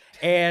starts,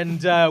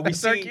 and we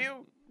So see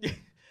cute.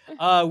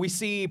 we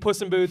see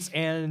Puss in Boots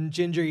and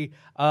Gingy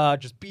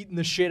just beating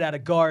the shit out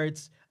of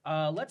guards.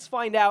 Let's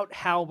find out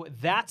how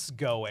that's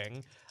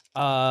going.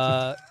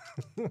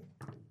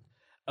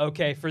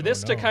 Okay, for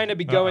this to kind of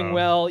be going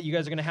well, you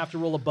guys are gonna have to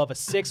roll above a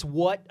 6.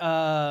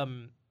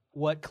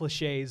 What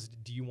cliches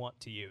do you want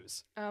to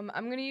use? I'm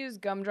gonna use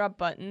gumdrop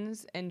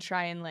buttons and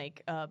try and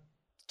like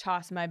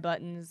toss my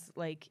buttons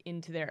like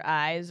into their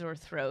eyes or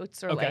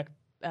throats or Okay.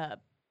 like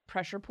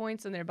pressure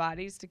points in their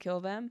bodies to kill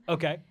them.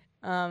 Okay.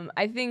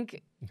 I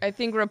think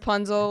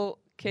Rapunzel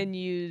can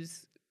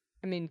use,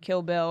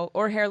 Kill Bill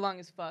or Hair Long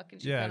as Fuck.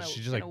 And Yeah, kinda, she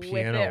just like kinda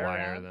whip piano it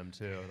wire around. them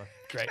too.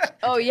 Great.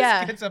 Oh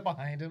yeah, Gets up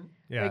behind him.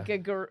 Yeah. like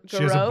a She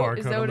has a garrote.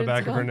 Is barcode that on what the it's back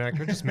of her called? neck.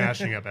 They're just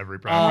smashing up every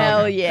problem.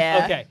 Hell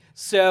yeah. Okay,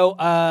 so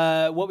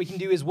what we can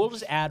do is we'll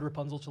just add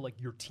Rapunzel to like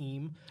your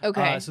team.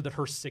 Okay. So that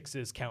her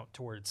 6s count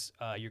towards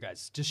you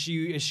guys.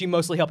 Is she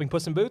mostly helping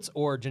Puss in Boots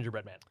or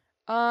Gingerbread Man?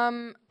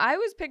 I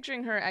was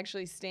picturing her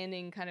actually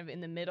standing kind of in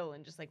the middle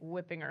and just like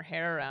whipping her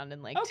hair around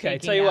and like Okay, taking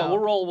tell you what, out- we'll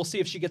roll. We'll see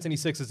if she gets any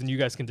 6s, and you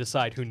guys can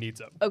decide who needs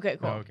them. Okay,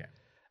 cool. Okay.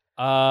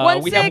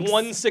 One we have six.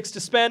 1 6 to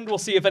spend. We'll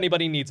see if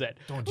anybody needs it.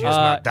 Don't use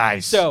my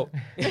dice. So,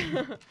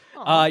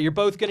 you're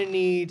both gonna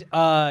need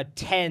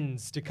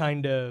 10s to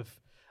kind of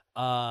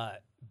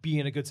be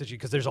in a good situation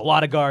because there's a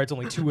lot of guards,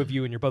 only 2 of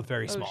you, and you're both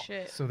very Oh small.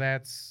 shit. So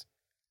that's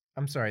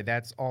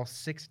that's all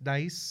 6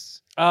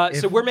 dice. So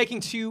If- we're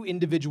making 2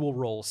 individual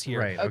rolls here.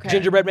 Right. Okay.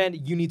 Gingerbread Man,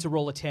 you need to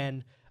roll a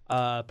 10.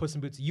 Puss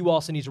in Boots, you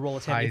also need to roll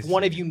a 10. I If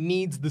one of see. you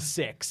needs the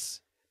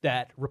 6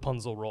 that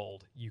Rapunzel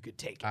rolled, you could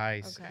take it.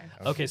 I see.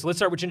 Okay. Okay, so let's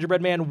start with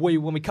Gingerbread Man.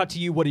 When we cut to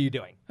you, what are you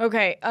doing?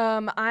 Okay,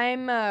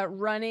 I'm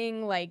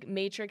running like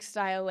Matrix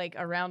style, like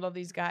around all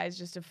these guys,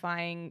 just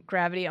defying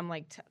gravity. I'm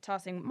like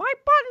tossing my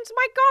buttons,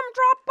 my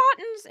gumdrop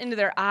buttons into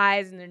their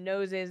eyes and their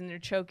noses, and they're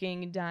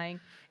choking and dying.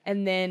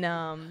 And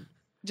then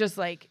just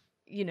like,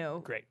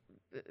 Great.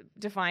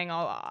 defying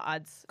all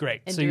odds.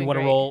 Great. And So you doing want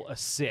to great. roll a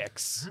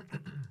 6.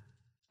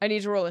 I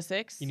need to roll a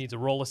 6. You need to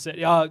roll a 6.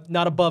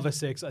 Not above a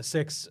 6. A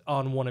 6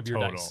 on one of your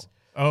Total. dice.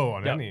 Oh,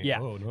 on No, any?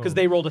 yeah, Oh, no. because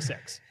they rolled a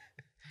 6.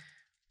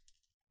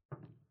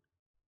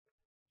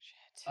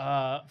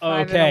 Five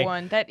and Okay. a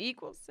 1. That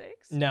equals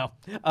 6. No.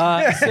 It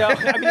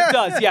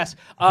does, yes.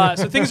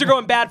 So things are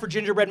going bad for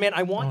Gingerbread Man.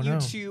 I want you no.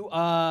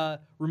 to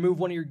remove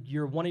one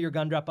of your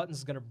gumdrop buttons.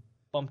 Is going to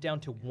bump down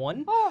to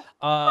 1.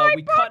 Oh,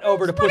 We cut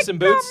over to Puss in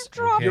Boots.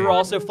 Okay. You're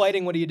also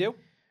fighting. What do you do?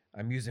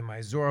 I'm using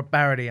my Zoro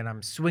parody and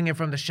I'm swinging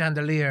from the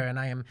chandelier and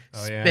I am yeah,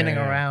 spinning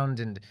yeah, yeah. around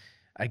and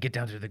I get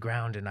down to the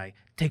ground and I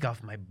take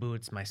off my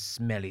boots, my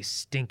smelly,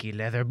 stinky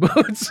leather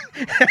boots.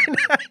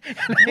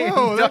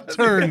 Whoa, that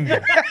turned.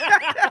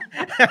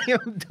 I am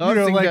You tossing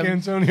know, like them,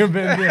 Antonio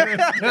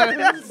Banderas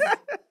does.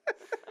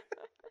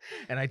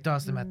 and I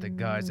toss them at the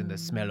guards and the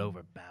smell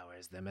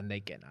overpowers them and they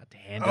cannot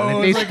handle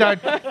Oh, it.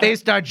 it's They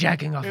start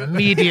jacking off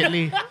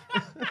immediately.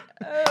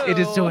 It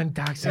is so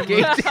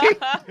intoxicating.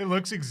 It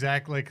looks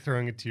exactly like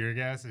throwing a tear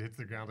gas. It hits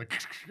the ground like,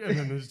 and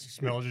then the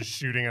smell just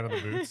shooting out of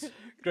the boots.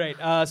 Great.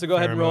 So go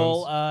ahead and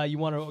roll. Pheromones.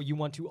 You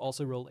want to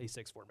also roll a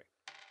 6 for me.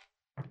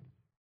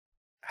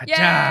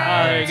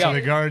 Yeah. There you So go.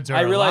 the guards are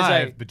I realize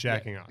alive, but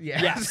jacking off.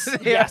 Yes. Yeah.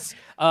 Yes.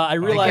 I They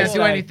realized can't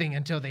do I- anything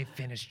until they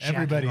finish jacking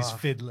Everybody's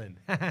off. fiddling.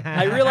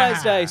 I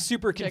realized I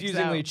super Checks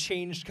confusingly out.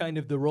 changed kind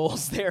of the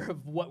roles there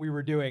of what we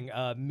were doing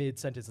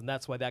mid-sentence, and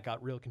that's why that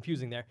got real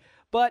confusing there.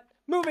 But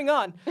moving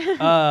on,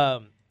 I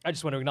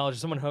just want to acknowledge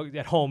someone who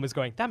at home is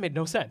going, that made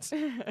no sense.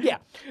 Yeah.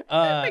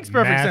 Makes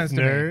perfect Math sense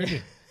to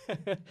me.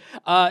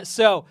 nerd.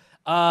 So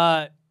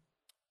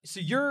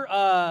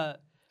you're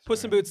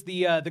Puss in Boots.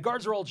 The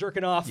guards are all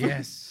jerking off.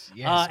 Yes,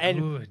 yes,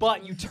 good.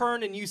 But you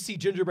turn and you see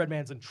Gingerbread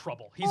Man's in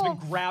trouble. He's been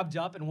grabbed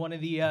up, and one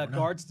of the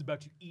guards is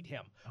about to eat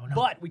him. no.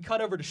 But we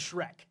cut over to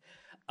Shrek.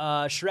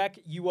 Shrek,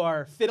 you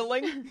are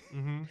fiddling.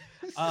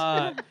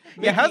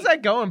 Yeah, how's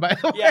that going, by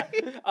the way? Yeah.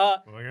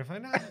 We're gonna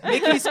find out.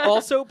 Mickey's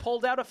also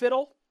pulled out a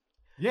fiddle.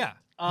 Yeah,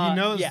 he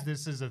knows yeah.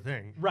 this is a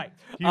thing. Right.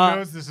 He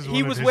knows this is He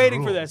one of was his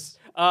waiting for rules.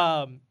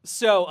 this.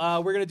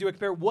 So we're gonna do a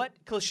compare. What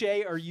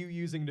cliche are you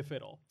using to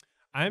fiddle?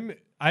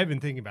 I've been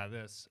thinking about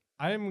this.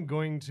 I'm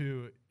going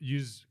to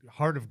use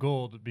Heart of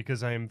Gold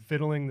because I am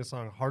fiddling the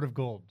song Heart of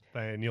Gold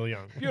by Neil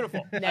Young.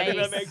 Beautiful. I think Nice.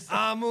 that makes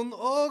I'm an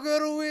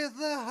ogre with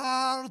a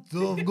heart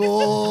of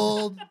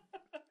gold.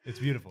 It's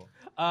beautiful.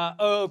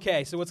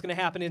 Okay, so what's gonna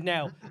happen is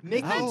now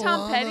Mickey. that Tom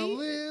wanna Petty?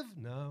 live.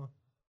 No,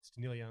 it's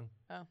Neil Young.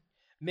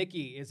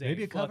 Mickey is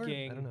Maybe a a cover.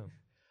 fucking I don't know.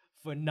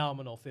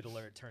 phenomenal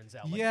fiddler. It turns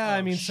out. Like, Yeah, oh,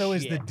 I mean, so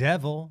is the shit.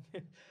 devil.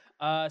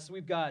 So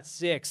we've got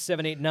 6,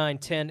 7, 8, 9,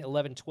 10,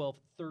 11, 12,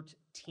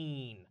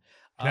 13.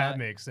 That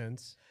makes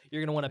sense.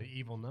 You're gonna want The to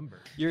evil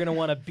number.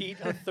 beat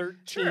a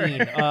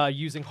 13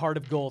 using Heart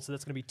of Gold. So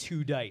that's gonna be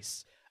 2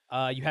 dice.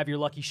 You have your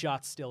lucky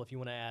shots still if you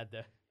want to add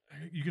the.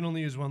 You can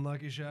only use one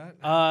lucky shot.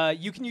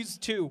 You can use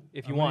 2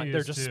 if you want.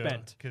 They're just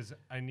spent. because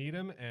I need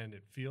them, and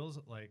it feels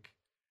like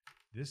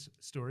this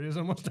story is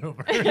almost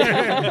over.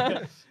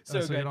 So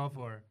we good. get all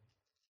 4.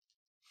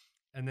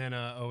 And then,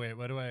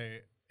 what do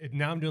I...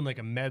 now I'm doing like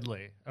a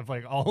medley of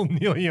like all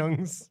Neil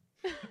Young's.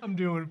 I'm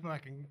doing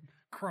fucking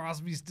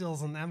Crosby,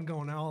 Stills, and I'm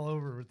going all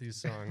over with these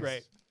songs.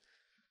 Right.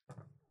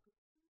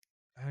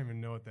 I don't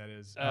even know what that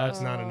is. It's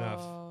not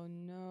enough. Oh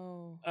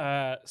no.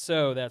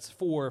 So that's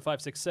 4,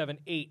 5, 6, 7,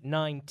 8,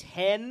 9,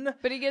 10.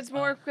 But he gets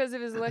more because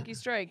of his lucky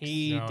strikes.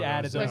 He No,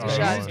 added that those was-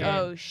 lucky guys. shot.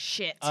 Oh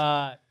shit.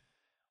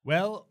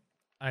 Well,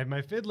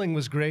 my fiddling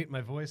was great.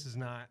 My voice is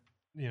not.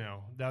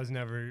 That was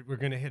never. We're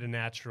gonna hit a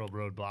natural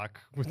roadblock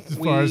as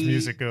far as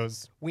music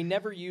goes. We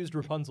never used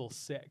Rapunzel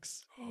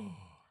 6.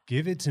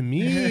 Give it to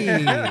me.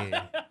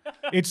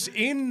 It's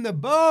in the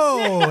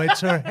bow.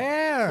 It's her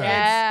hair.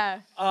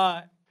 yeah.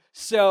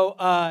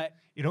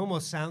 It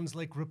almost sounds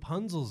like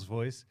Rapunzel's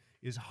voice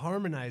is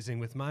harmonizing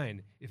with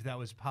mine, if that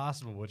was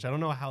possible, which I don't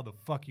know how the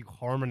fuck you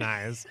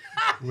harmonize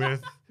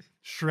with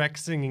Shrek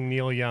singing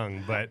Neil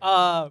Young, but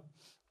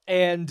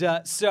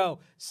So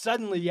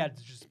suddenly,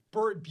 just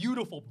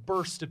beautiful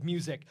burst of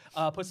music.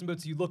 Puss in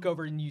Boots, you look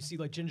over and you see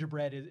like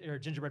Gingerbread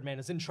Man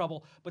is in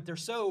trouble, but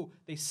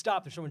they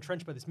stop. They're so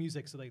entrenched by this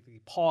music, so they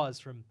pause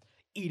from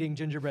eating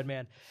Gingerbread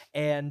Man.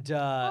 And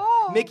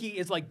Mickey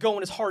is like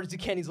going as hard as he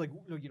can. He's like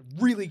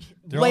really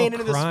laying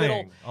into this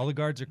fiddle. All the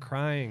guards are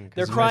crying.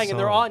 They're crying and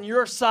they're on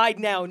your side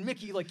now, and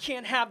Mickey like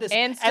can't have this.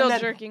 And still then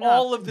jerking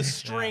all off. of the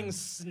strings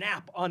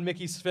snap on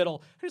Mickey's fiddle.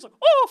 And he's like,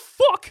 "Oh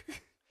fuck!"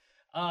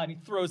 And he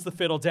throws the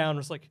fiddle down. And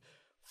it's like,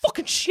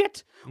 "Fucking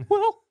shit."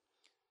 Well,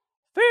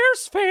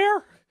 fair's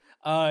fair.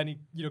 And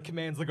he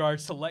commands the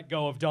guards to let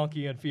go of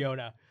Donkey and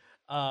Fiona,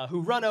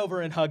 who run over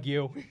and hug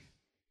you.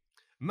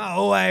 My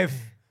wife,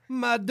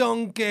 my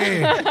donkey.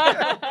 It's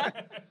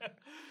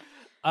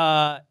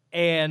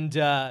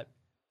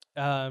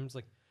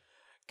like,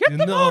 get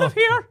them out of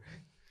here.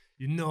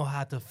 You know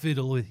how to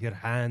fiddle with your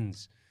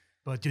hands,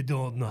 but you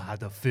don't know how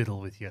to fiddle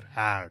with your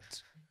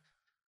heart.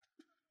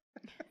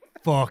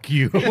 Fuck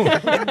you.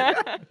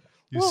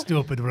 You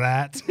stupid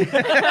rat.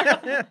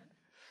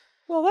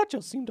 Well, that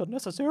just seemed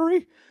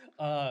unnecessary.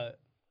 I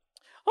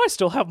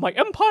still have my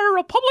Empire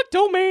of Public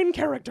Domain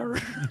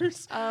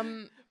characters.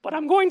 But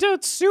I'm going to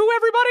sue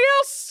everybody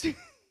else.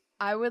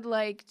 I would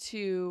like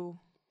to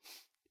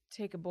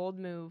take a bold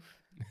move.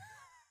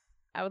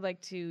 I would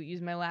like to use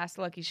my last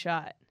lucky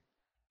shot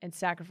and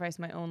sacrifice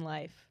my own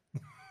life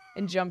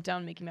and jump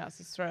down Mickey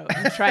Mouse's throat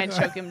and try and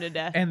choke him to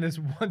death. And this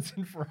once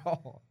and for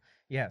all.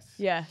 Yes.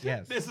 Yeah.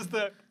 Yes. This is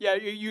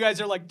you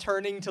guys are like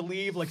turning to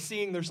leave, like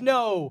seeing there's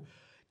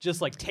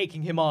just like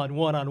taking him on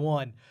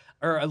one-on-one,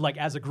 or like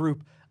as a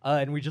group.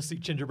 And we just see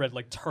Gingerbread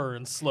like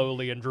turn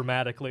slowly and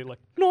dramatically, like,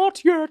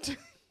 not yet.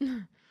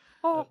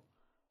 Oh,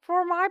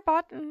 for my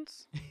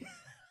buttons.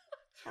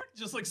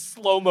 Just like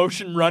slow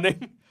motion running.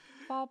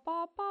 Ba,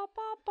 ba, ba,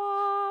 ba,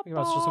 ba, You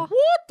know, it's just like, ba.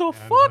 what the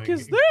fuck playing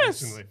is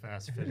this? increasingly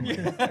fast fiddle.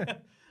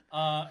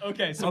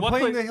 Okay, so I'm what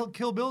playing place? the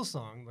Kill Bill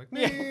song. Like,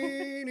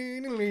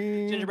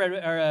 Gingerbread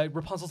or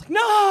Rapunzel's like, no!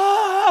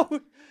 I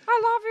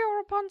love you,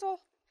 Rapunzel.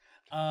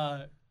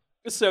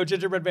 So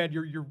Gingerbread Man,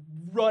 you're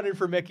running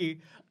for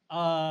Mickey.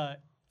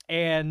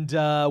 And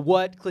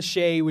what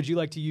cliche would you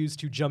like to use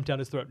to jump down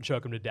his throat and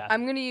choke him to death?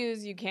 I'm going to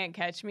use You Can't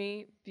Catch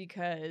Me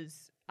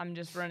because I'm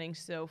just running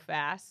so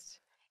fast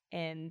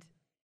and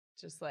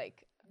just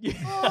like,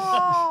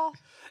 Oh,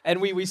 And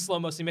we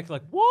slow-mo see Mickey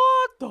like,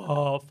 what the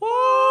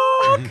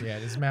fuck? Yeah,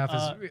 his mouth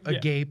is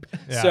agape.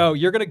 Yeah. So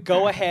you're going to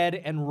go ahead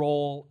and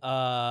roll.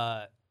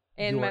 and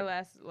my your-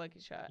 last lucky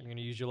shot. You're going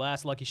to use your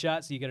last lucky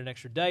shot, so you get an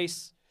extra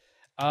dice.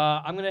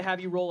 I'm going to have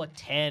you roll a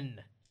 10.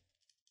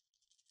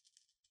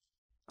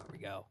 There we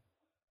go.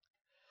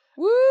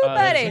 Woo,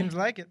 that buddy. Seems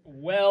like it.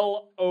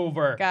 Well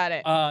over. Got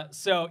it.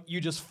 So you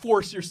just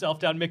force yourself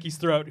down Mickey's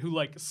throat, who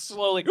like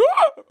slowly.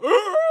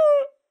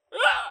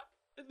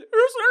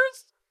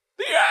 Here's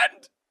the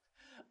end.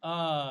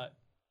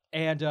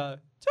 And tell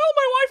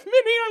my wife Minnie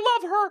I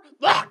love her.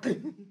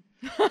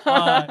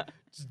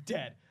 Just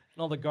dead.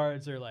 And all the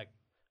guards are like,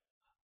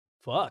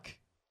 "Fuck."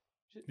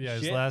 Yeah,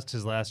 Shit.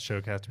 his last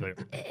choke has to be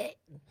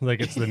like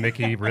it's the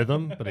Mickey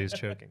rhythm, but he's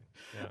choking.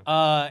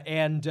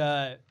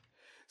 Yeah.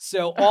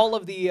 So all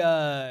of the,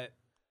 I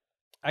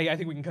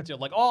think we can cut to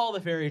like all the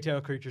fairy tale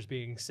creatures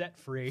being set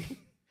free.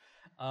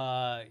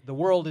 The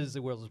world is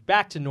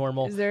back to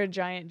normal. Is there a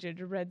giant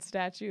gingerbread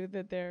statue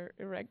that they're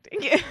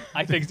erecting?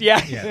 I think,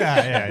 yeah.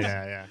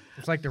 Yeah.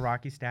 It's like the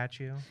Rocky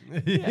statue.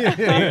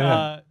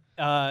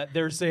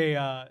 There's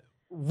a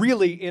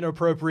really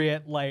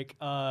inappropriate like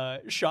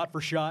shot for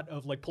shot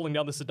of like pulling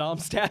down the Saddam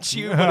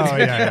statue. Oh,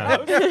 yeah.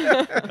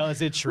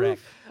 Because it's Shrek.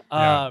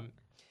 Yeah.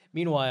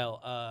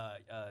 Meanwhile,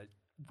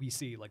 we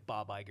see like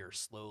Bob Iger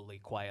slowly,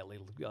 quietly,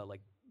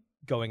 like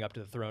going up to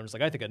the throne. It's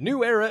like, I think a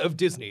new era of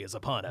Disney is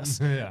upon us.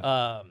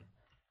 Yeah.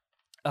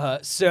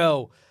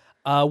 So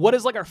what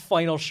is like our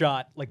final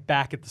shot, like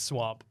back at the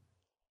swamp?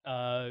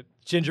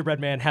 Gingerbread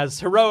Man has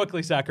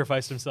heroically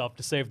sacrificed himself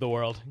to save the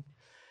world.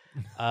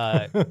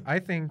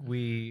 I think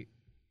we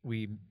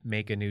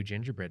make a new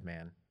gingerbread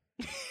man.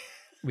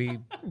 we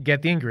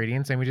get the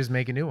ingredients and we just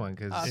make a new one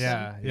because Awesome.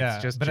 Yeah.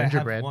 just but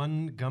gingerbread. I have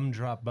one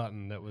gumdrop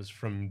button that was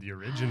from the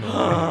original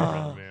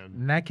Gingerbread Man.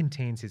 And that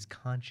contains his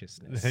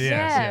consciousness.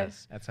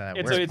 Yes. That's how that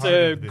It's works. a, it's part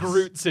a of this.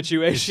 Groot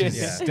situation. It's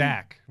just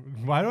stack.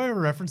 Why do I have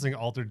referencing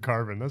altered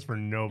carbon? That's for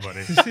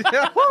nobody.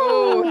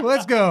 Ooh.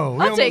 Let's go.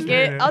 We I'll take almost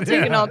made it. I'll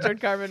take an Yeah. altered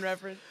carbon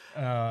reference.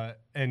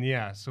 And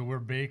yeah, so we're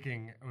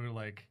baking. We're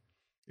like,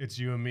 it's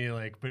you and me,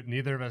 like, but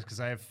neither of us, because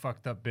I have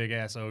fucked up big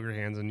ass ogre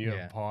hands and you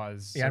Yeah. have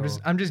paws. Yeah,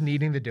 so, I'm just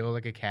kneading the dough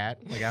like a cat.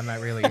 Like I'm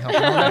not really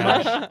helping all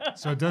that much.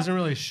 so it doesn't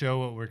really show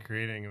what we're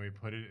creating, and we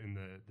put it in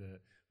the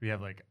we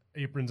have like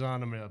aprons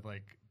on them, we have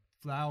like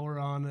flour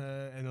on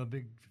and a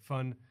big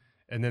fun,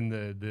 and then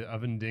the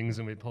oven dings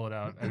and we pull it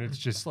out, and it's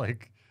just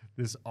like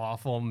this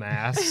awful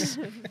mass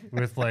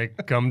with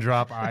like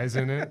gumdrop eyes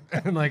in it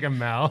and like a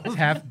mouth.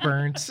 Half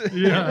burnt.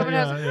 Everyone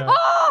else, yeah.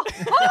 Oh,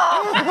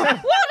 what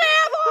am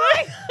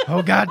I?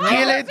 Oh God,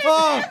 kill it!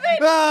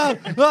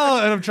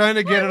 And I'm trying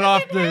to get it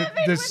off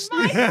this.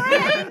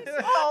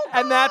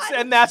 And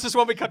that's just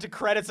when we cut to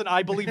credits and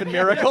I Believe in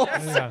Miracles.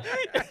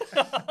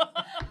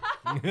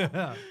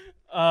 Yeah.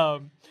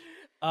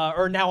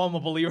 Or Now I'm a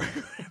Believer.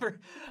 Whatever.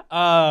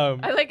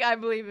 I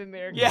believe in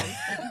miracles. Yeah.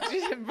 For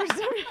some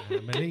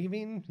reason.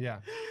 Believing? Yeah.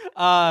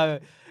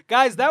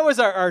 Guys, that was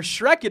our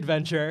Shrek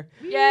adventure.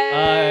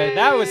 Yay!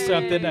 That was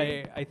something.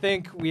 I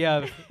think we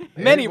have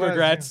many was,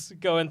 regrets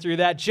going through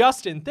that.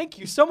 Justin, thank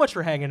you so much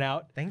for hanging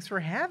out. Thanks for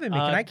having me.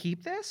 Can I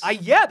keep this?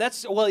 Yeah,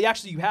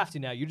 actually you have to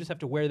now. You just have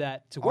to wear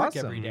that to work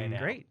every Awesome. day now.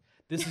 Great.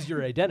 This is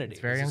your identity. It's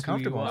very This is who you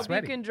uncomfortable. are. Hope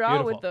sweaty. you can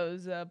draw with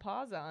Beautiful. those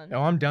paws on.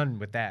 Oh, I'm done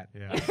with that.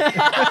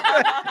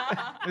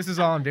 Yeah. This is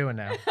all I'm doing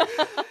now.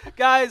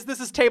 Guys, this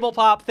is Table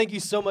Pop. Thank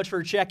you so much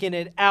for checking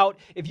it out.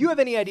 If you have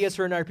any ideas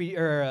for an RPG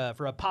or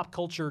for a pop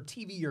culture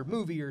TV or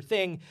movie or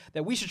thing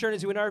that we should turn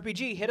into an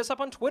RPG, hit us up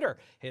on Twitter.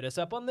 Hit us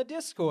up on the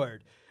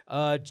Discord.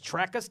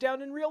 Track us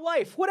down in real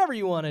life. Whatever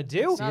you want to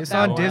do. See us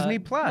that on one. Disney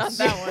Not Plus.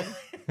 that one.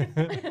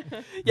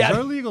 Yeah. Does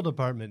our legal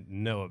department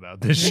know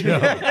about this show?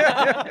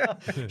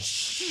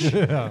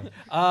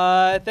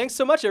 Thanks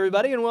so much,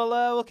 everybody, and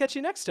we'll catch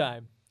you next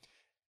time.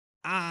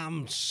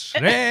 I'm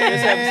Shrek.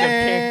 This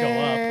episode can't go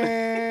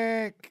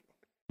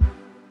up.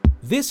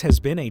 This has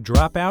been a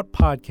Dropout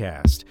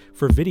podcast.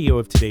 For video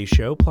of today's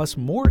show, plus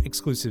more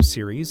exclusive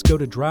series, go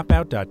to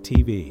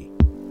dropout.tv.